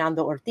 and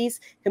Fernando Ortiz,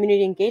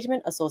 Community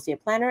Engagement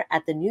Associate Planner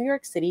at the New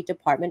York City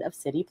Department of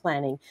City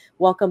Planning.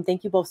 Welcome.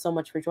 Thank you both so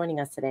much for joining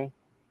us today.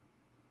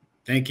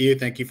 Thank you.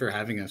 Thank you for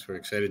having us. We're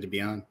excited to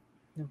be on.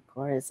 Of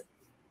course.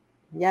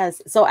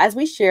 Yes. So as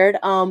we shared,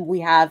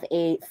 we have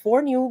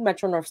 4 new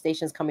Metro North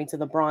stations coming to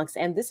the Bronx,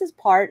 and this is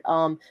part,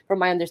 from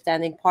my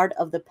understanding, part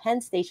of the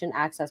Penn Station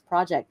Access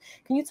Project.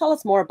 Can you tell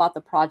us more about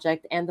the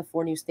project and the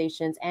 4 new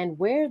stations and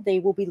where they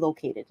will be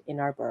located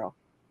in our borough?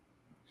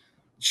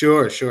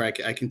 Sure. I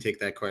can take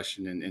that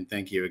question, and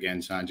thank you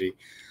again, Sonyi.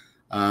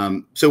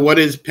 So what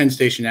is Penn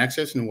Station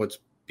Access and what's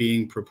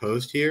being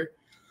proposed here?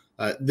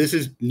 This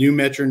is new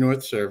Metro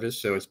North service,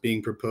 so it's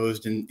being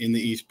proposed in the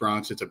East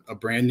Bronx. It's a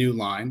brand new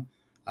line.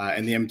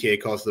 And the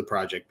MTA calls the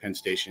project Penn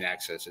Station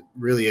Access. It's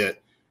really a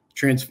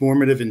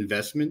transformative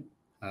investment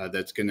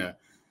that's going to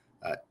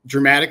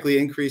dramatically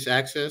increase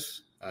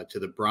access to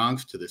the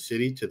Bronx, to the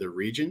city, to the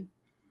region.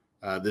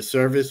 The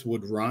service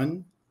would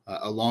run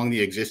along the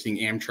existing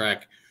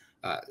Amtrak.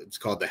 It's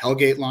called the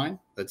Hellgate line.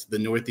 That's the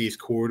Northeast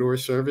Corridor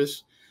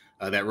service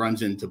that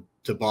runs into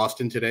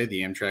Boston today,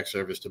 the Amtrak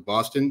service to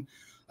Boston.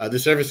 The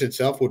service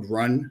itself would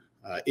run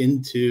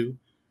into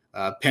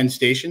Penn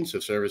Station. So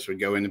service would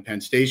go into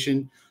Penn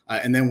Station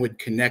and then would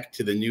connect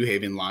to the New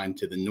Haven line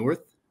to the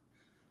north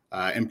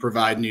and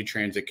provide new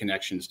transit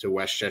connections to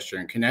Westchester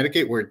and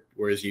Connecticut,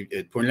 whereas you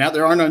pointed out,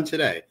 there are none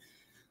today.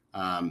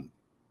 And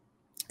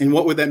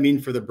what would that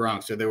mean for the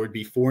Bronx? So there would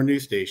be 4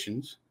 new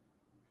stations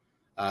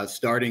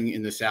starting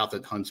in the south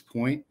at Hunts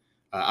Point.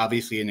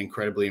 Obviously an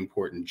incredibly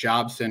important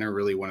job center,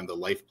 really one of the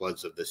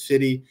lifebloods of the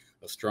city,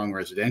 a strong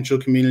residential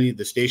community.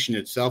 The station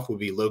itself will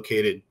be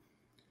located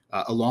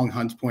along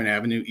Hunts Point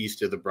Avenue,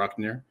 east of the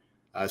Bruckner.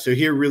 So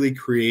here, really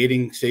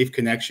creating safe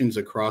connections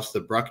across the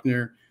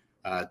Bruckner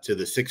to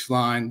the 6th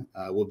line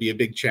will be a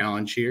big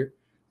challenge here.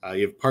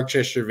 You have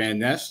Parkchester Van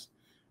Ness.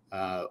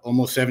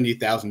 Almost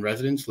 70,000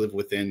 residents live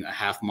within a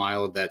half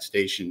mile of that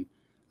station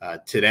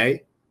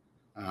today.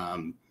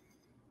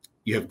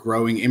 You have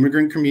growing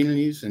immigrant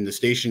communities, and the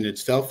station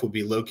itself will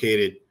be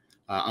located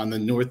on the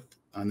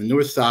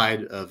north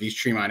side of East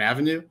Tremont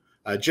Avenue,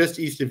 just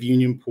east of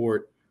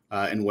Unionport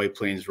and White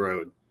Plains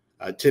Road.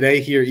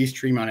 Today here, East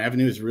Tremont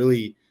Avenue is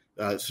really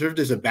served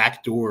as a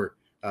backdoor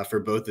for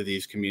both of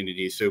these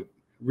communities. So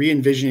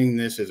re-envisioning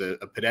this as a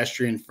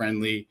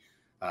pedestrian-friendly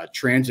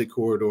transit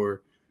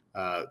corridor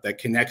that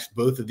connects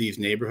both of these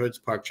neighborhoods,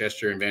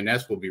 Parkchester and Van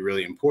Ness, will be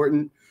really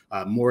important.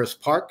 Morris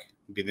Park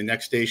will be the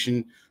next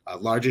station,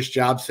 largest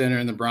job center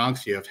in the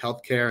Bronx. You have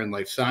healthcare and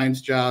life science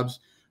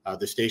jobs.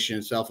 The station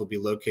itself will be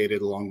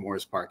located along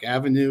Morris Park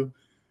Avenue,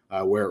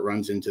 where it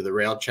runs into the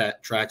rail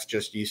tracks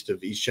just east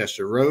of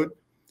Eastchester Road.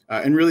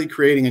 And really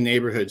creating a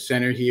neighborhood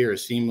center here, a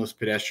seamless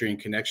pedestrian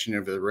connection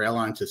over the rail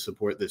line to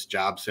support this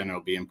job center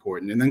will be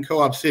important. And then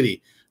Co-op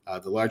City,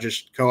 the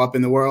largest co-op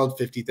in the world,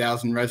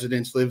 50,000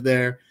 residents live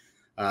there.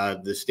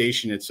 The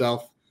station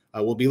itself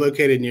will be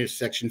located near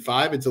Section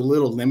 5. It's a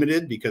little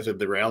limited because of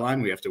the rail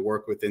line. We have to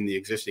work within the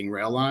existing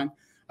rail line.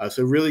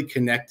 So really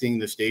connecting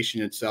the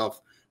station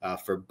itself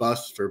for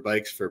bus, for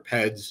bikes, for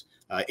peds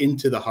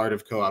into the heart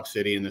of Co-op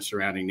City and the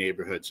surrounding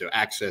neighborhood. So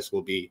access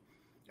will be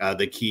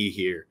the key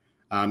here.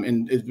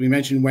 And as we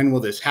mentioned, when will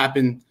this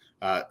happen?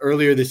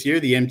 Earlier this year,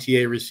 the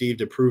MTA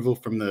received approval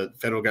from the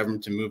federal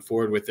government to move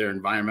forward with their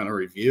environmental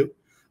review.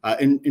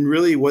 And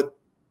really what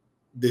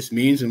this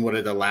means and what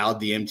it allowed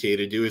the MTA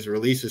to do is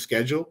release a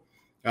schedule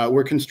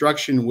where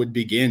construction would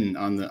begin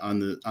on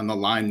the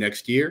line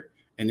next year,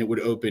 and it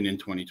would open in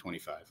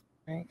 2025.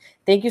 Right.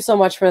 Thank you so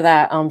much for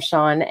that,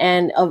 Shawn.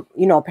 And,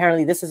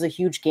 apparently this is a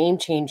huge game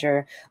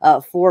changer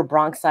for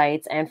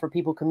Bronxites and for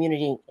people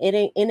commuting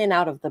in and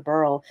out of the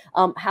borough.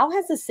 How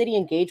has the city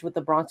engaged with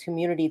the Bronx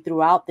community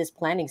throughout this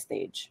planning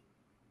stage?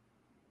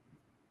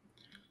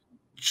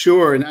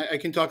 Sure. And I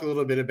can talk a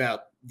little bit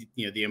about,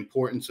 the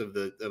importance of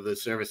the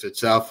service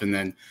itself. And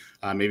then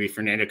maybe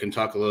Fernando can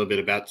talk a little bit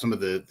about some of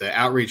the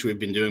outreach we've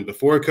been doing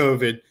before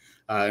COVID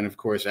and, of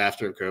course,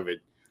 after COVID.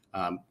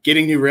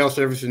 Getting new rail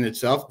service in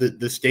itself,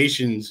 the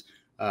stations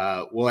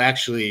will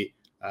actually,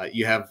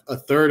 you have a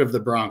third of the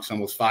Bronx,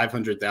 almost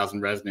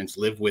 500,000 residents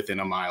live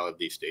within a mile of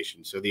these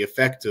stations. So the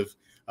effect of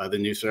the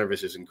new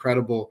service is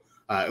incredible.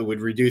 It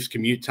would reduce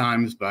commute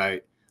times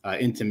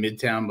into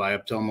Midtown by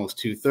up to almost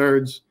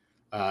 2/3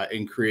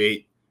 and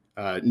create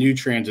new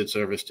transit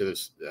service to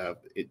this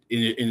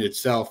in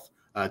itself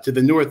to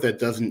the north that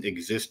doesn't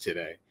exist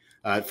today.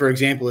 For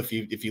example, if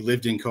you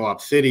lived in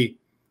Co-op City,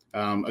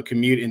 a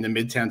commute in the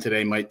Midtown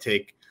today might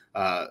take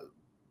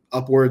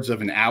upwards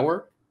of an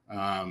hour,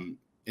 and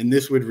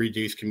this would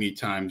reduce commute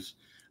times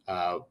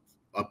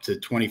up to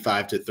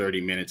 25 to 30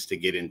 minutes to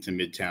get into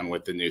Midtown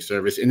with the new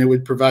service, and it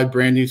would provide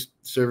brand new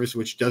service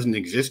which doesn't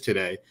exist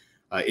today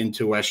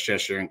into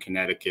Westchester and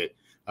Connecticut,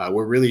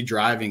 where really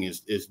driving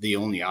is the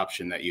only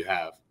option that you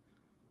have.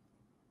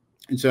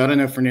 And so I don't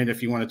know, Fernando,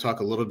 if you want to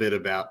talk a little bit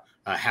about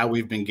how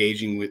we've been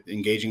engaging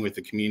with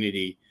the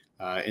community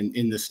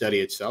in the study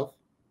itself?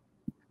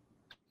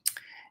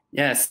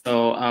 Yes,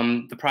 so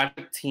the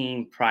project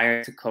team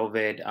prior to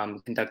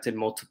COVID conducted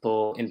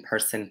multiple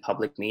in-person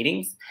public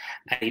meetings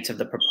at each of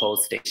the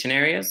proposed station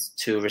areas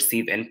to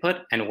receive input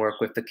and work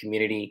with the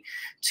community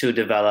to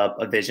develop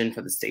a vision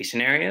for the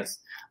station areas.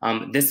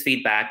 This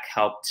feedback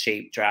helped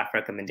shape draft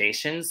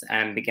recommendations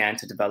and began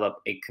to develop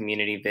a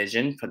community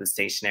vision for the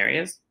station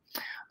areas.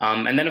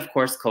 And then, of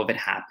course, COVID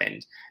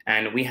happened,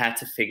 and we had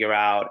to figure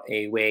out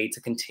a way to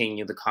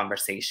continue the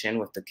conversation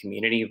with the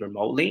community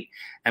remotely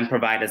and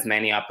provide as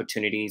many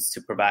opportunities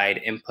to provide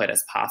input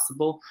as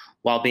possible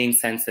while being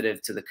sensitive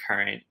to the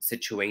current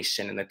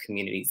situation and the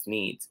community's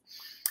needs.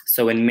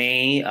 So in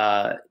May,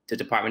 the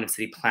Department of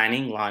City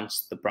Planning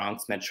launched the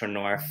Bronx Metro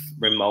North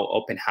remote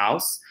open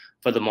house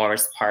for the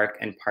Morris Park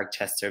and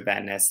Parkchester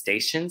Van Ness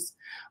stations.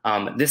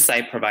 This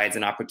site provides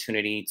an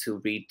opportunity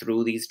to read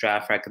through these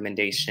draft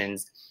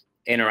recommendations,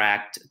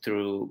 interact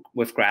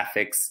with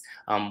graphics,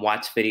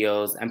 watch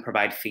videos, and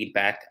provide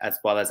feedback, as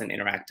well as an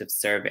interactive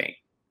survey.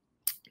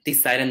 The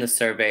site and the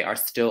survey are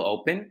still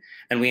open,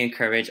 and we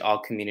encourage all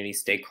community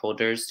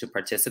stakeholders to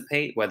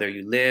participate, whether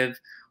you live,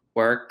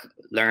 work,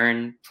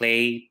 learn,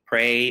 play,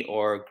 pray,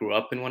 or grew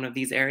up in one of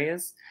these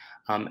areas.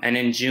 And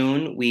in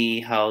June, we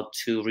held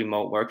 2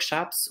 remote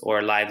workshops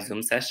or live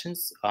Zoom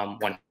sessions, one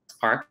for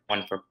Park,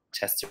 one for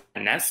Chester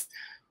and Ness,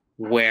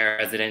 where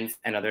residents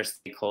and other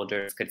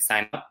stakeholders could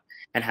sign up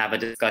and have a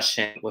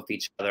discussion with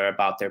each other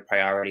about their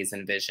priorities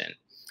and vision.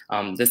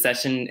 The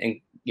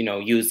session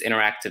used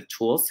interactive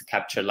tools to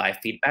capture live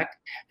feedback,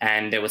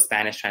 and there was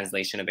Spanish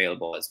translation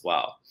available as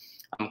well.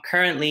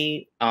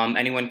 Currently,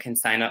 anyone can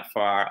sign up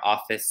for our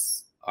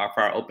office or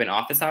for our open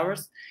office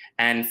hours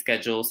and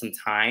schedule some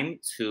time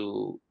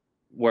to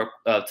work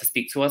to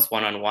speak to us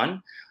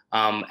one-on-one,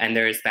 and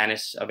there is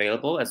Spanish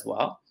available as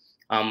well.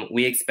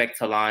 We expect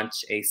to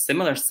launch a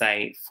similar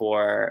site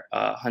for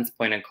Hunts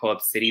Point and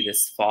Co-op City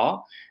this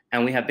fall,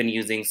 and we have been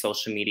using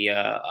social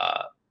media,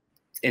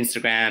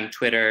 Instagram,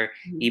 Twitter,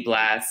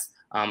 e-blasts,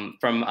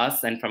 from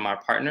us and from our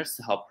partners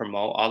to help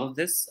promote all of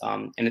this.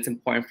 And it's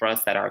important for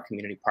us that our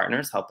community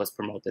partners help us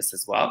promote this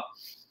as well.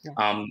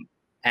 Yeah.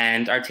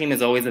 And our team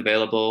is always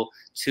available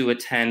to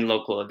attend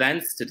local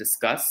events to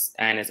discuss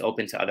and is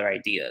open to other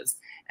ideas.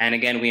 And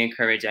again, we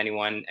encourage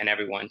anyone and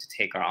everyone to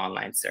take our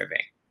online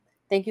survey.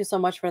 Thank you so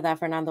much for that,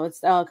 Fernando. It's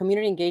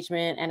community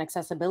engagement and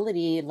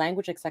accessibility,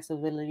 language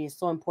accessibility is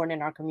so important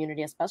in our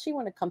community, especially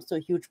when it comes to a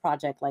huge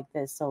project like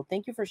this. So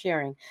thank you for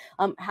sharing.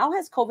 How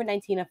has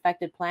COVID-19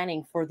 affected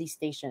planning for these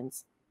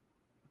stations?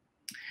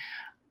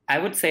 I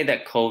would say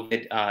that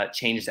COVID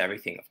changed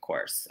everything, of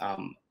course,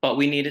 but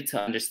we needed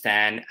to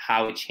understand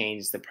how it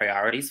changed the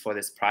priorities for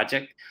this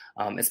project,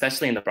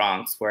 especially in the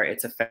Bronx, where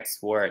its effects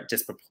were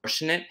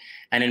disproportionate.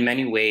 And in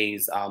many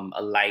ways,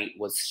 a light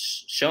was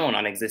shown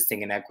on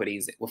existing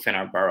inequities within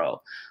our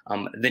borough.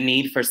 The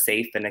need for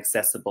safe and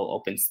accessible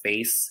open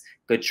space,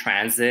 good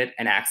transit,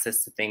 and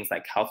access to things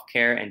like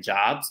healthcare and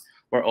jobs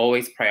were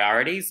always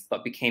priorities,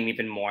 but became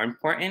even more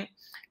important.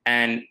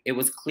 And it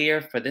was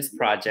clear for this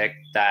project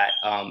that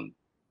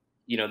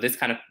this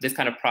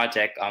kind of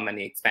project and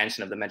the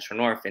expansion of the Metro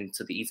North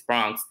into the East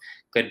Bronx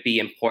could be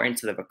important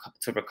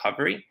to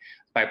recovery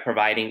by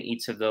providing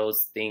each of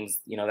those things,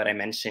 that I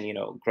mentioned,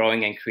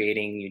 growing and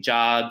creating new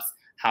jobs,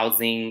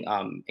 housing,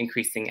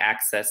 increasing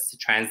access to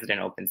transit and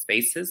open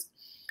spaces.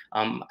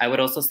 I would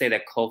also say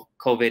that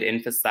COVID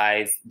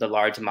emphasized the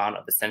large amount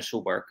of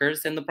essential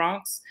workers in the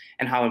Bronx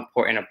and how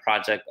important a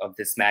project of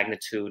this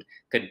magnitude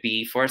could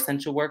be for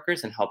essential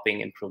workers and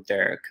helping improve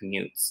their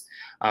commutes.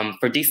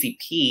 For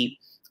DCP,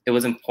 it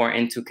was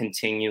important to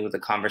continue the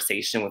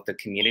conversation with the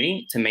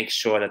community to make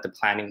sure that the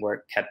planning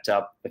work kept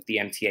up with the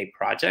MTA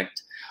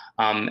project.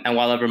 And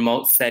while a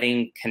remote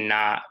setting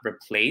cannot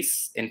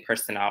replace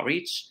in-person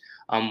outreach,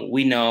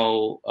 we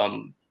know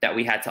that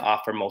we had to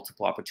offer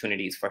multiple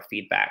opportunities for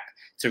feedback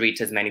to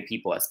reach as many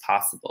people as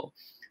possible.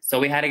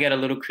 So we had to get a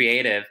little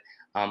creative.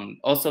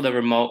 Also, the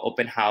remote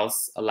open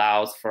house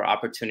allows for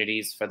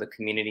opportunities for the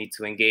community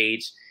to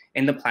engage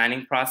in the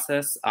planning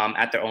process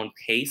at their own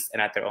pace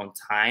and at their own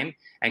time,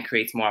 and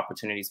creates more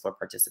opportunities for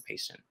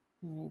participation.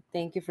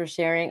 Thank you for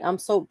sharing.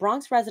 So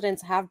Bronx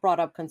residents have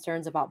brought up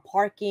concerns about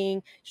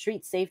parking,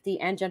 street safety,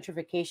 and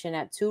gentrification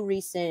at 2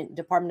 recent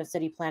Department of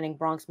City Planning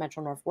Bronx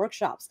Metro North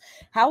workshops.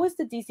 How is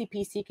the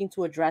DCP seeking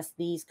to address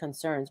these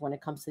concerns when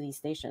it comes to these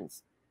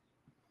stations?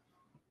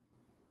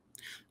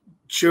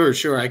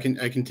 Sure. I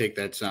can take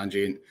that,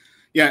 Sonyi. And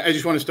yeah, I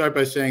just want to start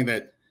by saying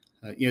that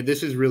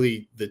this is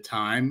really the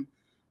time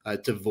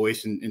to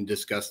voice and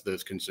discuss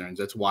those concerns.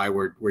 That's why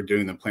we're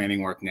doing the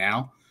planning work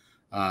now.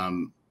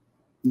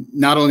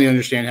 Not only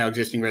understand how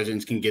existing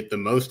residents can get the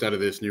most out of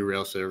this new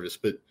rail service,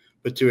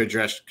 but to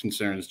address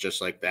concerns just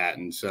like that.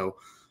 And so,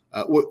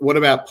 what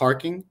about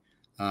parking?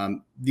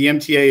 The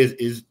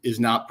MTA is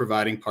not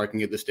providing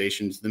parking at the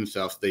stations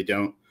themselves. They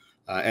don't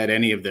at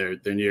any of their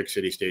New York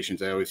City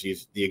stations. I always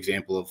use the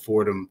example of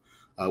Fordham,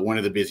 one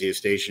of the busiest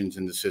stations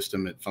in the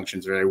system. It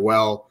functions very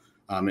well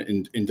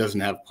and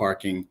doesn't have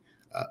parking.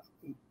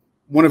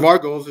 One of our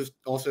goals is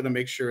also to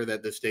make sure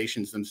that the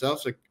stations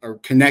themselves are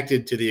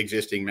connected to the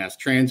existing mass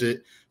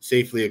transit,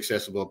 safely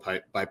accessible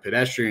by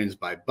pedestrians,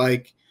 by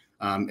bike,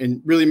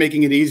 and really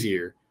making it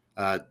easier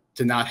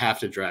to not have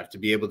to drive, to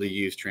be able to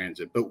use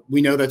transit. But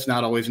we know that's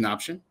not always an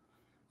option.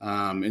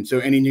 And so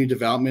any new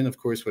development, of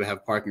course, would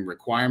have parking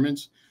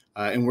requirements.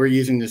 And we're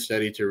using this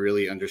study to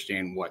really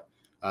understand what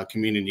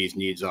communities'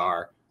 needs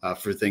are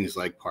for things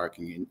like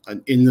parking.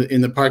 In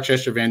the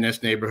Parkchester Van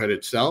Ness neighborhood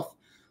itself,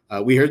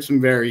 we heard some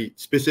very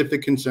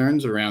specific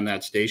concerns around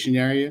that station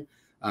area.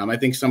 I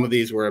think some of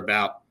these were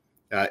about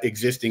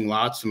existing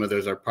lots. Some of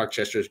those are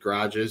Parkchester's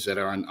garages that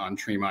are on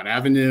Tremont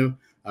Avenue.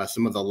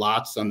 Some of the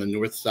lots on the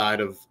north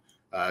side of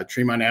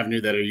Tremont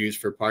Avenue that are used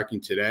for parking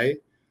today.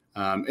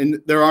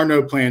 And there are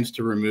no plans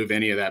to remove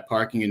any of that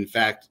parking. In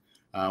fact,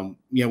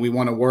 we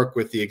want to work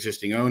with the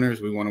existing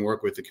owners. We want to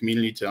work with the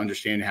community to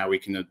understand how we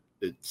can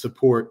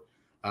support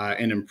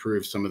and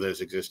improve some of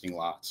those existing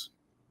lots.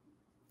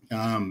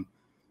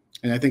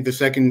 And I think the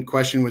second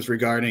question was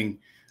regarding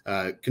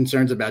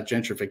concerns about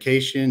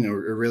gentrification,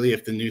 or really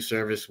if the new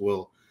service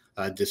will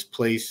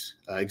displace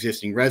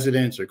existing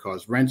residents or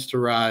cause rents to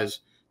rise.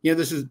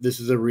 This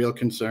is a real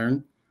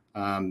concern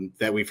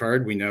that we've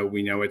heard. We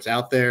know it's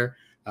out there,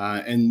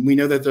 and we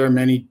know that there are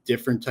many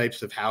different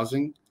types of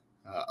housing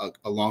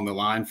along the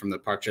line, from the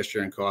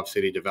Parkchester and Co-op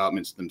City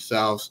developments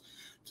themselves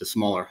to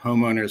smaller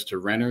homeowners to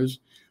renters.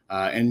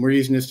 And we're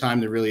using this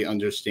time to really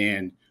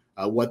understand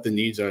what the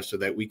needs are so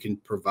that we can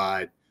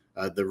provide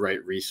the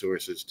right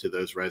resources to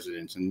those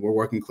residents. And we're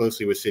working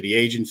closely with city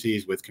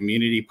agencies, with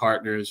community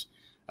partners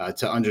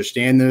to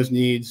understand those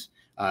needs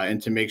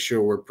and to make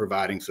sure we're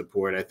providing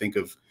support. I think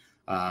of,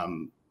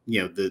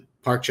 the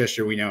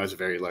Parkchester we know has a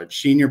very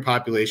large senior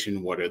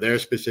population. What are their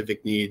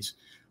specific needs?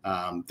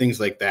 Things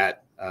like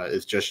that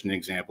is just an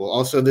example.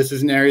 Also, this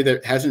is an area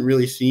that hasn't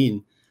really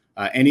seen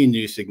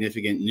any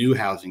significant new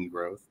housing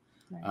growth.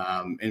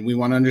 And we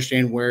want to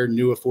understand where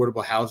new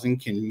affordable housing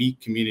can meet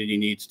community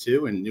needs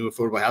too. And new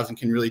affordable housing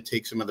can really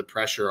take some of the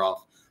pressure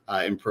off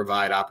and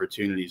provide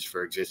opportunities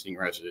for existing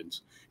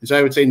residents. And so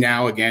I would say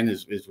now, again,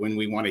 is when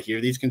we want to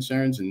hear these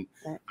concerns, and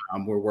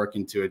we're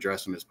working to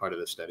address them as part of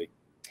the study.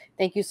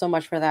 Thank you so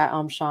much for that,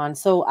 Shawn.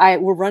 So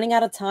we're running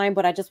out of time,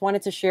 but I just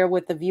wanted to share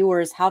with the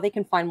viewers how they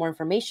can find more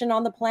information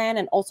on the plan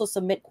and also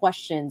submit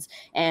questions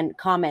and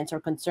comments or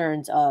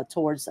concerns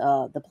towards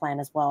the plan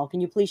as well.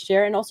 Can you please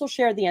share, and also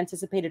share the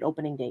anticipated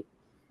opening date?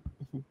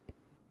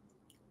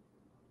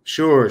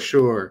 Sure.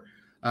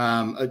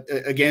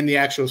 Again, the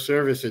actual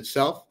service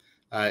itself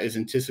is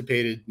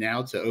anticipated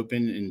now to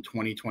open in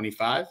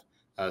 2025.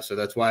 So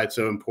that's why it's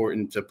so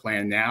important to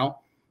plan now.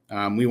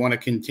 We want to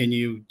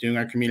continue doing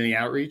our community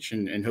outreach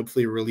and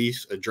hopefully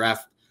release a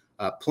draft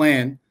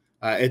plan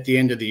at the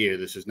end of the year.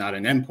 This is not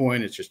an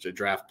endpoint. It's just a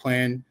draft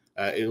plan.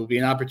 It will be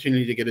an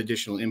opportunity to get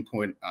additional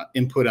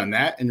input on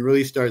that and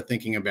really start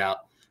thinking about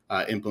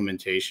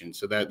implementation.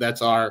 So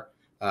that's our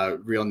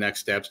real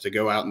next steps, to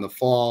go out in the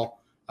fall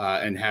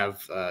and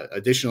have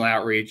additional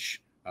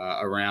outreach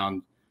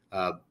around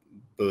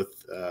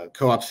both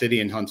Co-op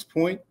City and Hunts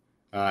Point,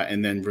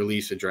 and then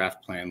release a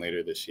draft plan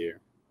later this year.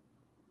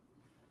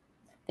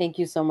 Thank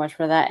you so much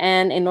for that.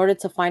 And in order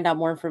to find out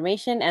more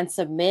information and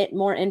submit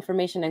more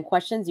information and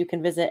questions, you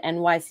can visit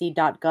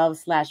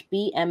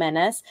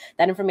nyc.gov/BMNS.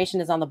 That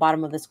information is on the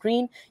bottom of the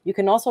screen. You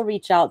can also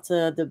reach out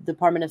to the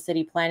Department of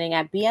City Planning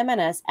at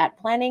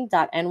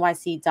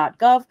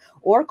bmns@planning.nyc.gov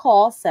or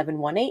call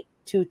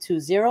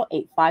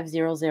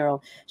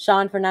 718-220-8500.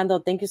 Shawn, Fernando,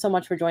 thank you so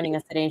much for joining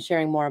us today and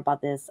sharing more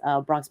about this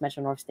Bronx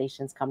Metro North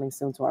stations coming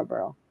soon to our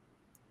borough.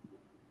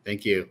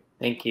 Thank you.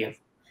 Thank you.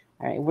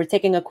 All right, we're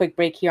taking a quick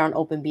break here on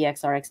Open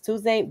BXRX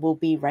Tuesday. We'll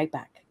be right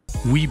back.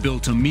 We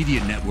built a media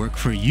network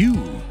for you.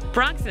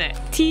 BronxNet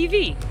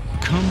TV.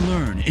 Come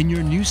learn in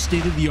your new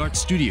state-of-the-art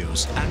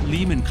studios at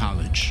Lehman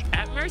College.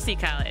 At Mercy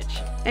College.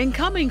 And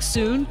coming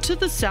soon to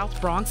the South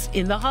Bronx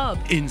in the Hub.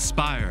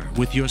 Inspire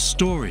with your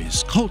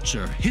stories,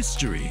 culture,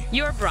 history.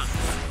 Your Bronx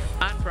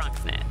on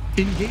BronxNet.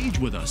 Engage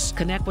with us.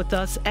 Connect with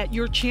us at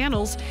your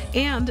channels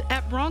and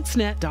at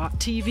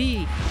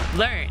BronxNet.tv.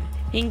 Learn,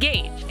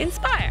 engage,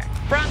 inspire.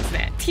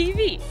 BronxNet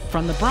TV.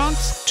 From the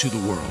Bronx to the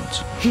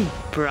world.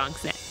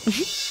 BronxNet.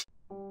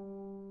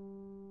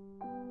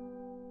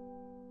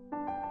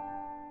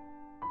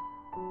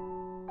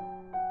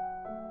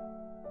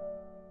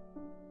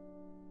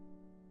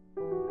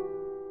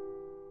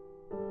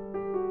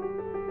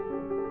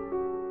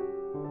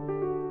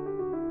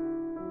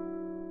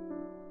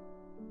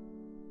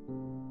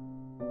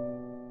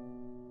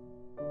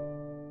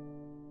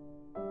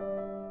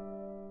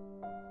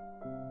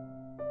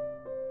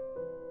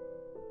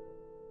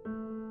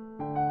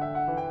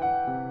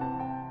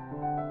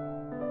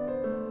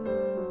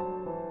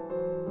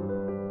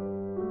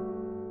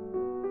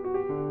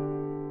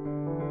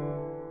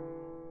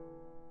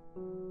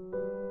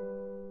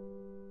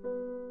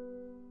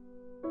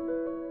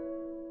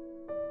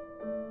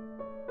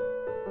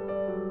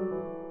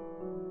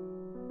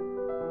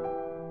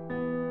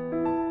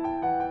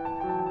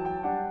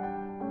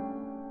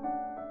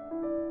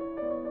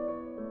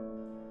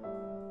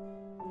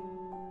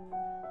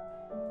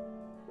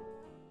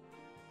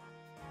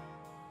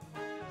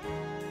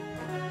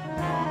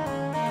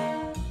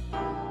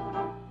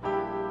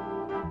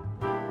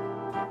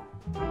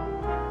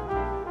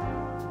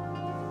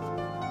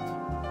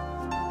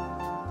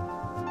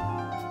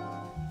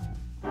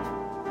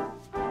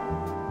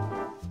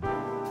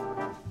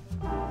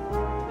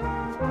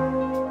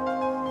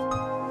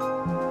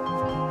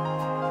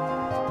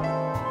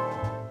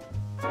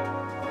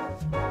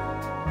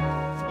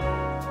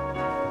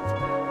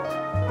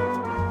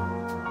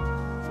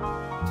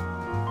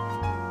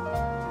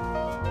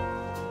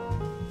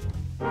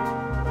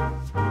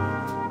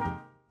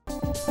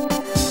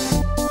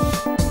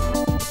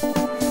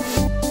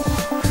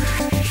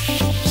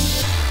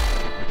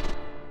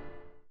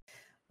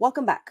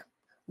 Welcome back.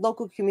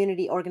 Local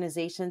community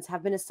organizations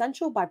have been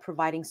essential by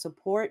providing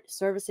support,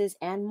 services,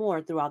 and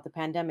more throughout the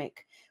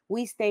pandemic.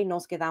 We Stay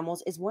Nos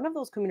Quedamos is one of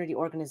those community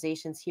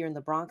organizations here in the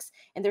Bronx,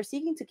 and they're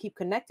seeking to keep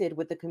connected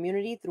with the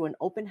community through an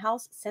open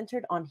house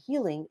centered on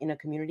healing in a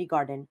community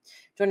garden.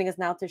 Joining us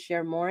now to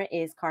share more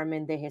is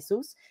Carmen de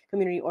Jesús,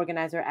 community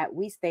organizer at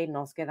We Stay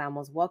Nos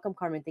Quedamos. Welcome,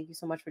 Carmen. Thank you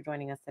so much for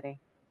joining us today.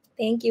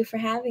 Thank you for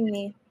having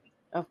me.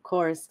 Of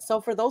course. So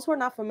for those who are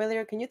not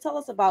familiar, can you tell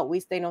us about We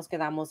Stay Nos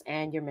Quedamos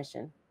and your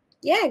mission?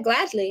 Yeah,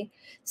 gladly.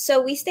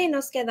 So We Stay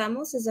Nos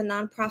Quedamos is a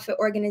nonprofit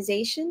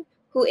organization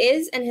who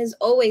is and has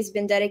always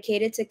been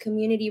dedicated to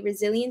community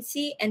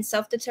resiliency and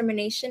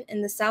self-determination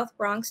in the South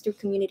Bronx through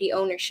community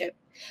ownership.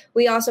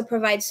 We also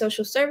provide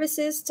social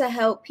services to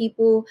help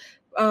people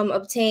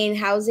obtain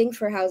housing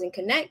for Housing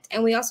Connect,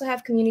 and we also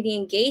have community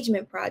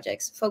engagement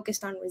projects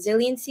focused on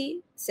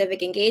resiliency,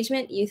 civic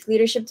engagement, youth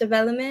leadership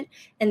development,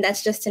 and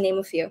that's just to name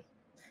a few.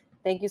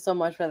 Thank you so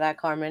much for that,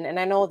 Carmen. And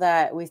I know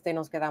that We Stay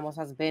Nos Quedamos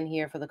has been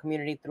here for the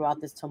community throughout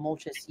this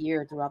tumultuous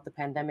year, throughout the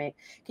pandemic.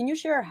 Can you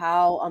share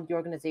how the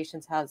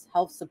organizations has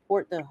helped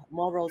support the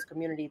Melrose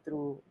community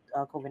through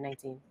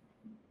COVID-19?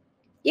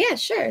 Yeah,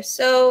 sure.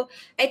 So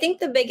I think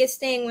the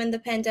biggest thing when the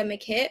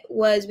pandemic hit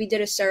was we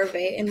did a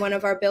survey in one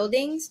of our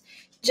buildings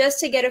just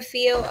to get a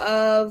feel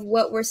of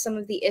what were some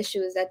of the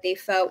issues that they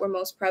felt were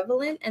most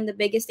prevalent. And the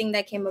biggest thing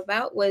that came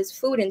about was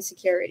food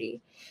insecurity.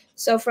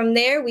 So from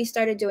there, we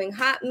started doing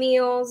hot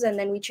meals, and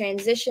then we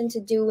transitioned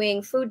to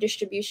doing food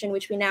distribution,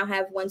 which we now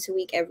have once a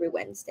week every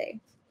Wednesday.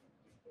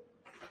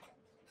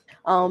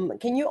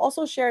 Can you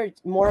also share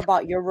more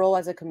about your role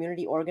as a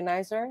community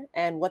organizer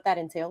and what that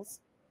entails?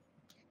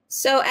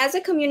 So as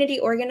a community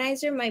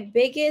organizer, my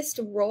biggest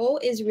role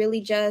is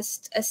really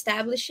just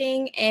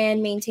establishing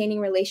and maintaining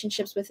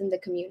relationships within the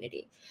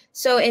community.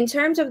 So in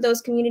terms of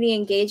those community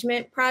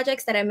engagement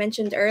projects that I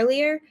mentioned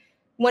earlier,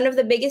 one of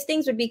the biggest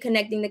things would be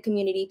connecting the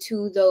community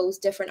to those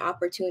different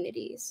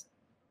opportunities.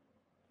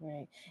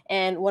 Right.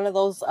 And one of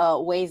those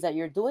ways that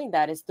you're doing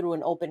that is through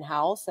an open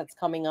house that's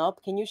coming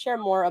up. Can you share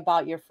more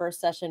about your first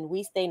session,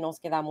 We Stay Nos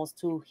Quedamos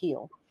to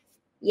Heal?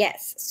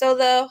 Yes. So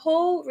the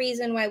whole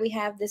reason why we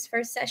have this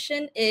first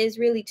session is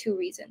really two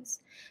reasons.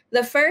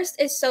 The first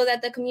is so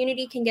that the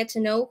community can get to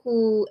know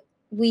who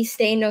We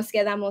Stay Nos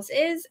Quedamos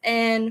is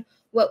and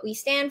what we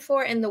stand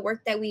for and the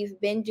work that we've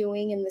been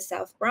doing in the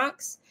South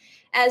Bronx,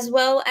 as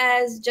well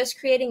as just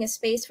creating a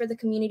space for the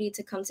community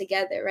to come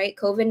together, right?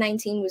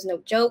 COVID-19 was no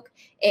joke.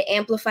 It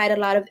amplified a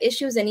lot of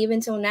issues, and even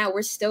till now,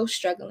 we're still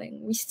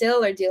struggling. We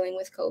still are dealing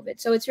with COVID.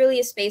 So it's really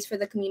a space for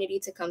the community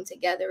to come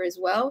together as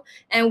well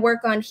and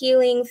work on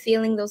healing,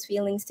 feeling those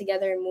feelings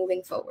together and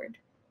moving forward.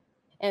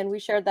 And we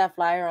shared that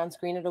flyer on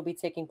screen. It'll be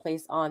taking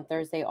place on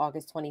Thursday,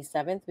 August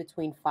 27th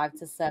between 5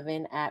 to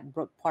 7 at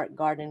Brook Park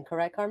Garden.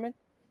 Correct, Carmen?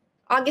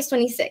 August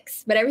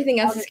 26th, but everything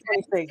else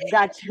August 26th.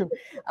 Got you.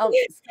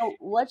 So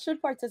what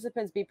should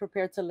participants be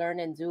prepared to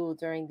learn and do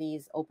during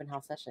these open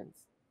house sessions?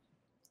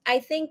 I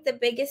think the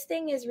biggest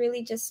thing is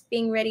really just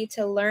being ready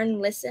to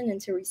learn, listen,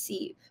 and to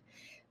receive.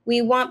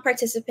 We want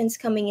participants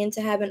coming in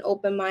to have an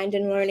open mind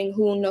and learning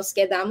who Nos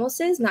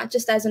Quedamos is, not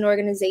just as an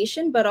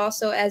organization, but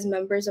also as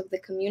members of the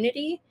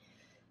community.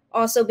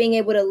 Also being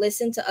able to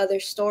listen to other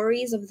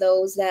stories of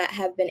those that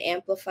have been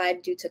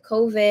amplified due to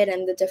COVID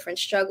and the different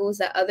struggles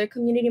that other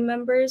community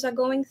members are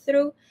going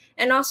through,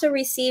 and also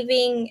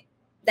receiving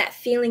that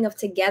feeling of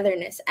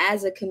togetherness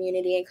as a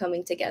community and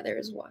coming together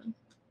as one.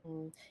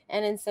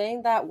 And in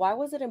saying that, why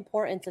was it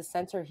important to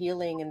center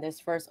healing in this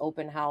first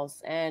open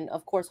house and,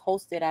 of course,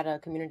 host it at a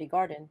community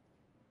garden?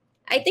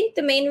 I think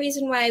the main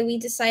reason why we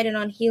decided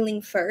on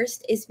healing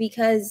first is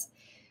because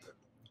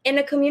in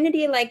a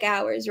community like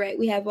ours, right,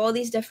 we have all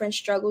these different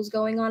struggles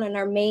going on, and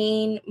our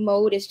main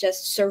mode is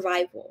just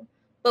survival.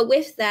 But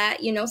with that,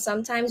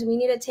 sometimes we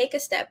need to take a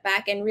step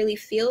back and really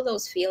feel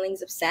those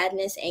feelings of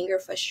sadness, anger,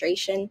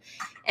 frustration,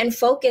 and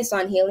focus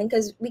on healing,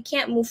 because we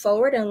can't move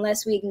forward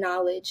unless we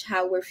acknowledge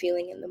how we're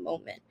feeling in the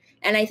moment.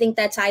 And I think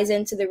that ties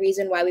into the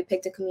reason why we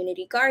picked a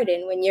community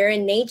garden. When you're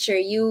in nature,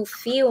 you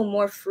feel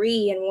more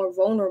free and more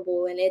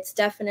vulnerable, and it's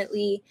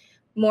definitely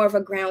more of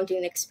a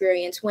grounding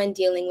experience when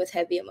dealing with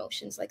heavy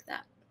emotions like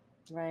that.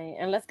 Right.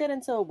 And let's get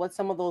into what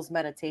some of those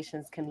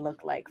meditations can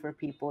look like for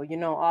people.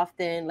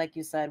 Often, like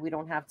you said, we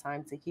don't have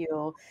time to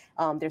heal.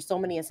 There's so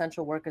many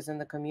essential workers in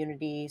the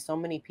community, so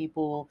many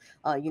people,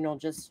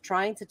 just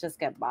trying to just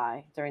get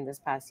by during this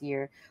past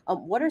year.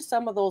 What are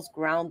some of those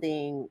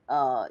grounding,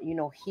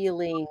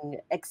 healing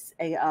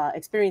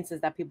experiences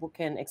that people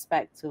can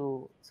expect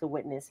to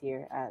witness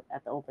here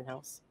at the open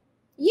house?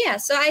 Yeah,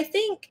 so I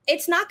think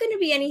it's not going to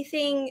be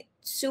anything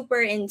super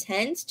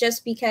intense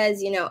just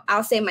because,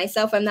 I'll say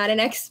myself, I'm not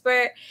an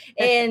expert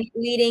in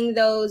leading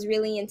those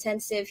really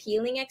intensive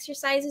healing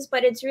exercises,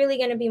 but it's really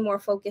going to be more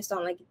focused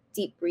on like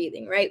deep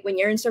breathing, right? When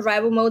you're in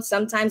survival mode,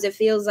 sometimes it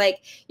feels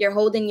like you're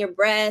holding your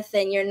breath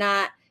and you're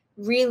not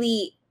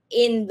really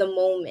in the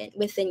moment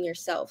within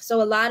yourself.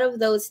 So a lot of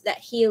that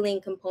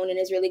healing component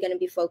is really going to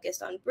be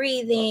focused on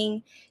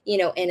breathing,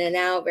 in and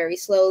out very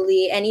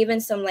slowly, and even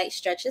some light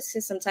stretches,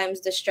 because sometimes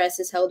the stress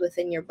is held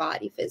within your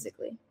body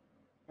physically.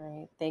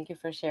 Right. Thank you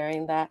for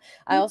sharing that.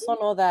 I also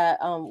know that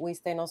We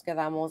Stay Nos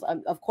Quedamos,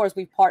 of course,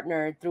 we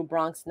partnered through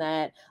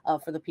BronxNet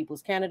for the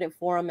People's Candidate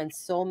Forum and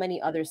so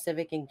many other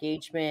civic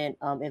engagement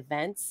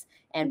events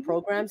and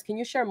programs. Can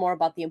you share more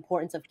about the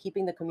importance of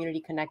keeping the community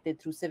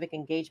connected through civic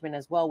engagement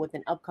as well with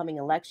an upcoming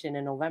election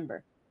in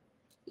November?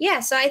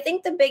 Yeah, so I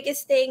think the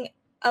biggest thing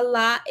a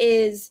lot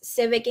is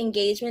civic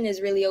engagement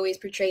is really always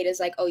portrayed as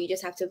like, oh, you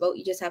just have to vote,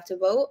 you just have to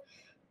vote.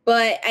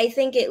 But I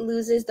think it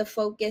loses the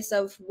focus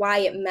of why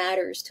it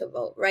matters to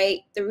vote,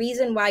 right? The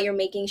reason why you're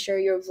making sure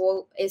your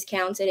vote is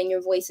counted and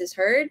your voice is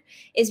heard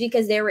is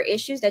because there were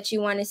issues that you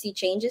want to see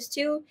changes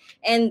to.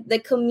 And the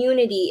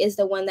community is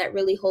the one that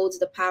really holds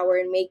the power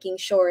in making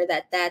sure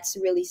that that's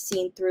really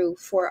seen through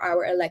for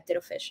our elected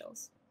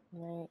officials.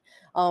 Right.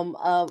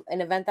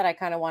 An event that I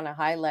kind of want to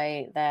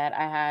highlight that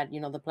I had,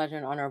 the pleasure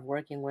and honor of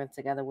working with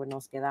together with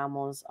Nos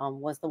Quedamos,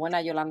 was the one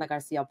at Yolanda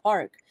Garcia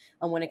Park.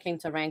 When it came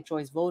to ranked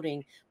choice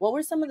voting, what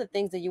were some of the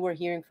things that you were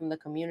hearing from the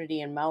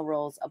community in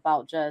Melrose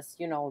about just,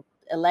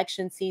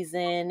 election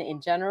season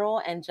in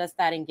general and just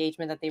that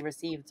engagement that they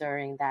received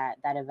during that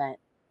event?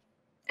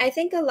 I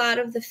think a lot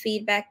of the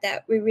feedback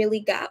that we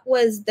really got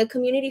was the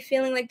community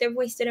feeling like their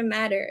voice didn't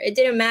matter. It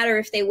didn't matter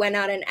if they went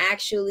out and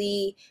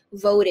actually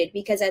voted,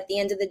 because at the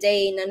end of the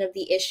day, none of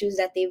the issues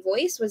that they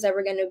voiced was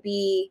ever going to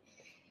be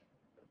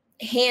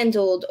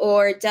handled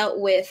or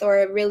dealt with, or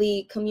a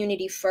really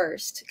community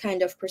first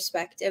kind of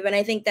perspective. And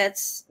I think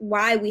that's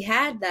why we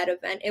had that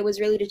event. It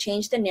was really to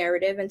change the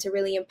narrative and to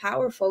really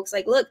empower folks.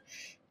 Like, look,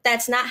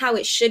 that's not how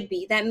it should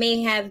be. That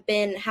may have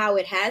been how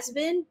it has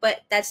been,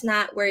 but that's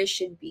not where it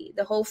should be.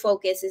 The whole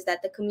focus is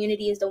that the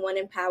community is the one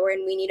in power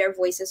and we need our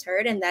voices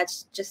heard. And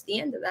that's just the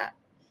end of that.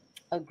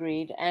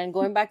 Agreed. And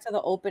going back to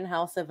the open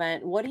house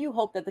event, what do you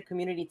hope that the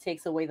community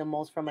takes away the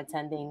most from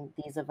attending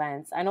these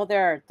events? I know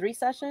there are 3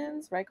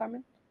 sessions, right,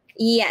 Carmen?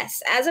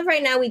 Yes. As of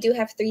right now, we do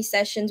have 3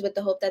 sessions with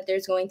the hope that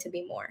there's going to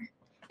be more.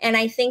 And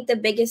I think the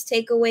biggest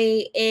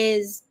takeaway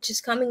is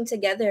just coming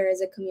together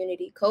as a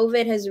community.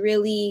 COVID has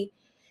really,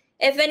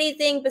 if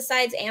anything,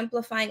 besides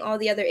amplifying all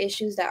the other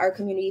issues that our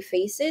community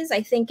faces,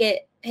 I think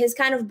it has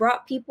kind of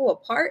brought people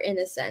apart in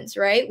a sense,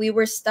 right? We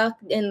were stuck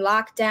in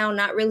lockdown,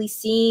 not really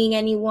seeing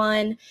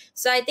anyone.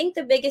 So I think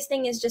the biggest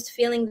thing is just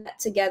feeling that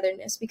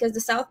togetherness, because the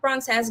South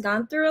Bronx has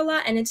gone through a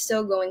lot and it's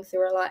still going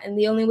through a lot. And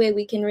the only way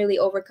we can really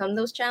overcome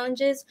those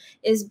challenges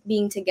is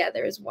being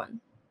together as one.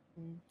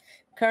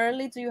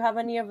 Currently, do you have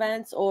any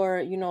events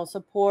or,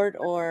 support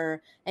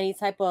or any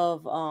type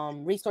of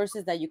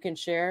resources that you can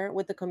share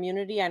with the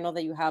community? I know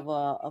that you have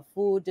a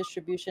food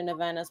distribution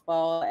event as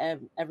well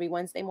every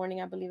Wednesday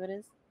morning, I believe it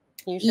is.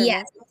 Can you share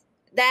Yes. more?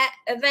 That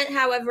event,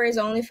 however, is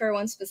only for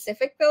one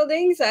specific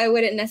building, so I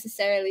wouldn't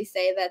necessarily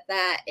say that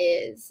that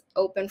is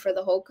open for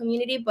the whole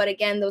community. But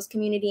again, those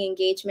community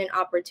engagement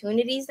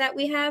opportunities that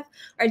we have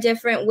are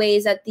different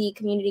ways that the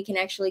community can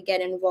actually get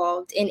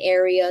involved in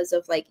areas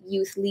of like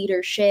youth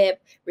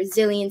leadership,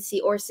 resiliency,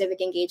 or civic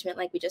engagement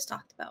like we just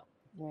talked about.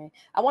 Right.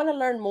 I want to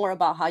learn more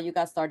about how you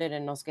got started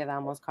in Nos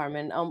Quedamos,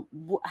 Carmen.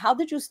 How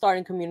did you start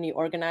in community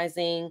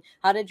organizing?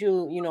 How did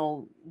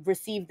you,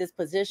 receive this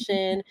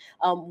position?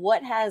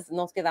 What has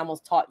Nos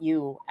Quedamos taught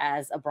you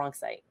as a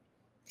Bronxite?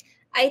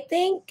 I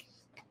think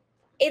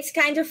it's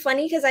kind of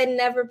funny because I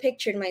never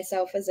pictured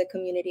myself as a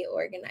community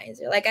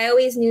organizer. Like, I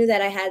always knew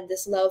that I had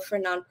this love for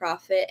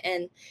nonprofit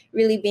and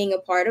really being a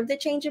part of the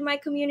change in my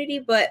community.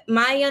 But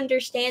my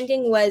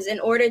understanding was in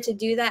order to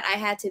do that, I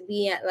had to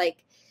be at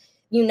like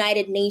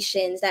United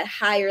Nations, that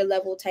higher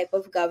level type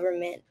of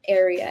government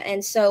area.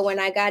 And so when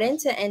I got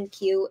into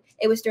NQ,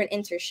 it was through an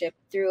internship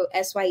through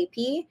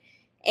SYEP.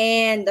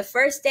 And the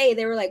first day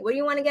they were like, what do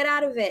you want to get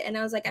out of it? And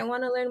I was like, I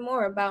want to learn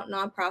more about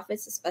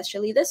nonprofits,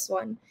 especially this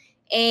one.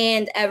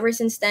 And ever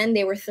since then,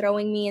 they were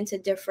throwing me into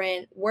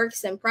different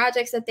works and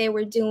projects that they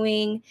were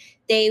doing.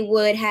 They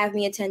would have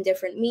me attend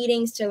different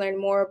meetings to learn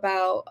more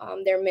about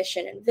their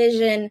mission and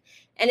vision.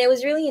 And it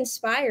was really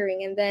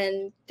inspiring. And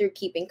then through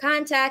keeping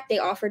contact, they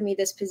offered me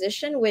this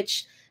position,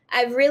 which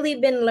I've really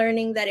been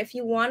learning that if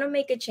you want to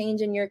make a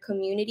change in your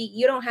community,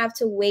 you don't have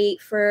to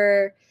wait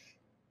for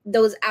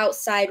those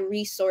outside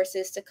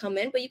resources to come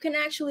in, but you can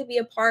actually be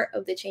a part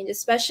of the change,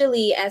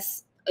 especially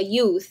as a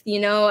youth.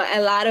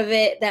 A lot of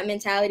it, that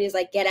mentality is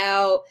like, get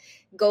out,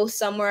 go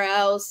somewhere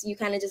else. You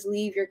kind of just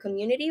leave your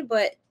community,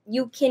 but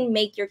you can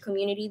make your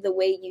community the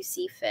way you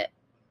see fit.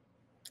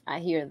 I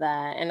hear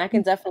that. And I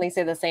can definitely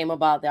say the same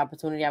about the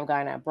opportunity I've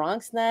gotten at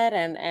BronxNet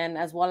and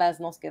as well as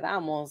Nos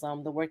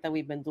Quedamos. The work that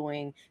we've been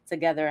doing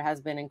together has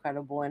been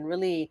incredible and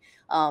really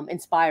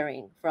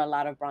inspiring for a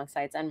lot of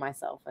Bronxites and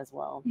myself as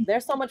well.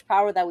 There's so much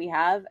power that we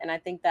have. And I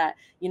think that,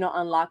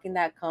 unlocking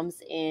that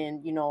comes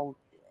in,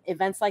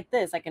 events like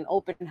this, like an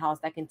open house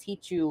that can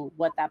teach you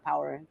what that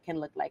power can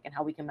look like and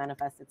how we can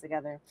manifest it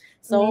together.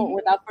 So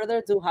without further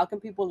ado, how can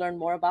people learn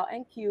more about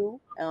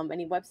NQ?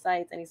 Any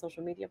websites, any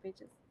social media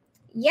pages?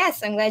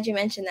 Yes, I'm glad you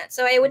mentioned that.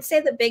 So I would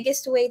say the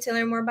biggest way to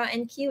learn more about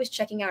NQ is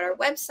checking out our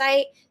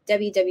website,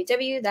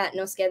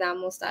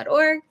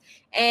 www.nosquedamos.org.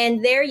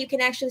 And there you can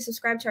actually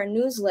subscribe to our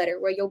newsletter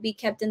where you'll be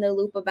kept in the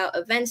loop about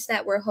events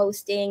that we're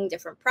hosting,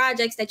 different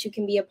projects that you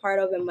can be a part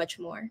of, and much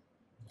more.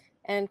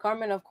 And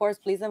Carmen, of course,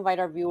 please invite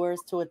our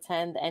viewers to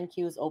attend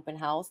NQ's open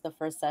house, the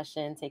first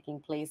session taking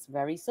place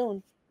very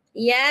soon.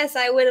 Yes,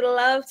 I would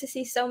love to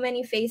see so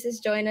many faces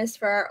join us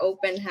for our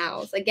open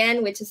house,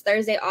 again, which is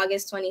Thursday,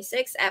 August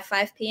 26th at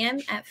 5 p.m.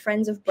 at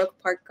Friends of Brook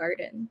Park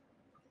Garden.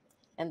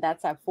 And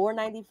that's at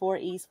 494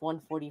 East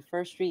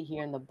 141st Street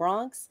here in the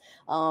Bronx.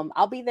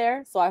 I'll be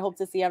there, so I hope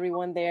to see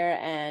everyone there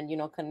and,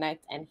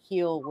 connect and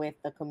heal with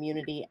the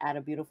community at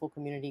a beautiful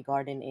community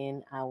garden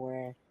in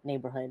our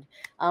neighborhood.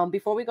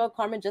 Before we go,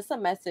 Carmen, just a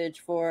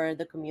message for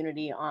the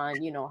community on,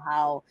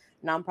 how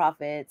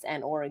nonprofits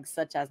and orgs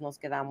such as Nos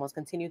Quedamos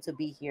continue to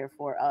be here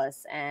for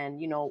us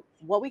and,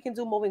 what we can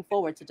do moving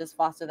forward to just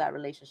foster that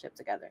relationship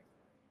together.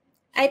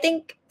 I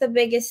think the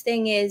biggest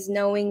thing is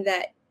knowing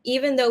that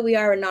even though we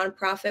are a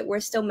nonprofit, we're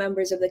still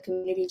members of the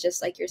community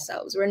just like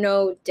yourselves. We're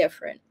no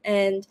different.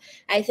 And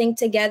I think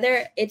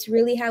together, it's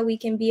really how we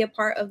can be a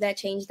part of that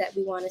change that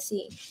we want to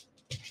see.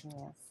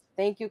 Yes.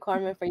 Thank you,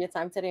 Carmen, for your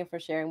time today and for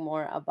sharing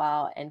more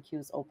about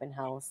NQ's open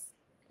house.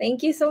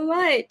 Thank you so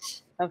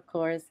much. Of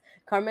course.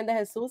 Carmen de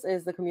Jesús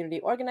is the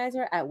community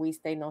organizer at We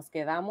Stay Nos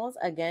Quedamos.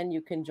 Again,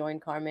 you can join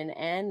Carmen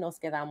and Nos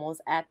Quedamos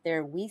at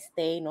their We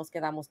Stay Nos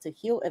Quedamos to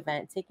Heal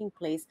event taking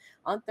place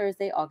on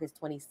Thursday,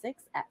 August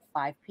 26th at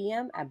 5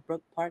 p.m. at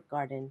Brook Park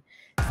Garden.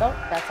 So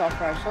that's all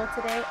for our show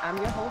today. I'm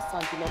your host,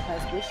 Sonyi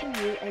Lopez, wishing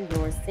you and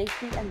yours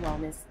safety and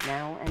wellness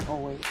now and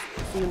always.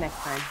 See you next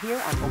time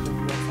here on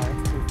Open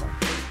BXR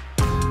Tuesday.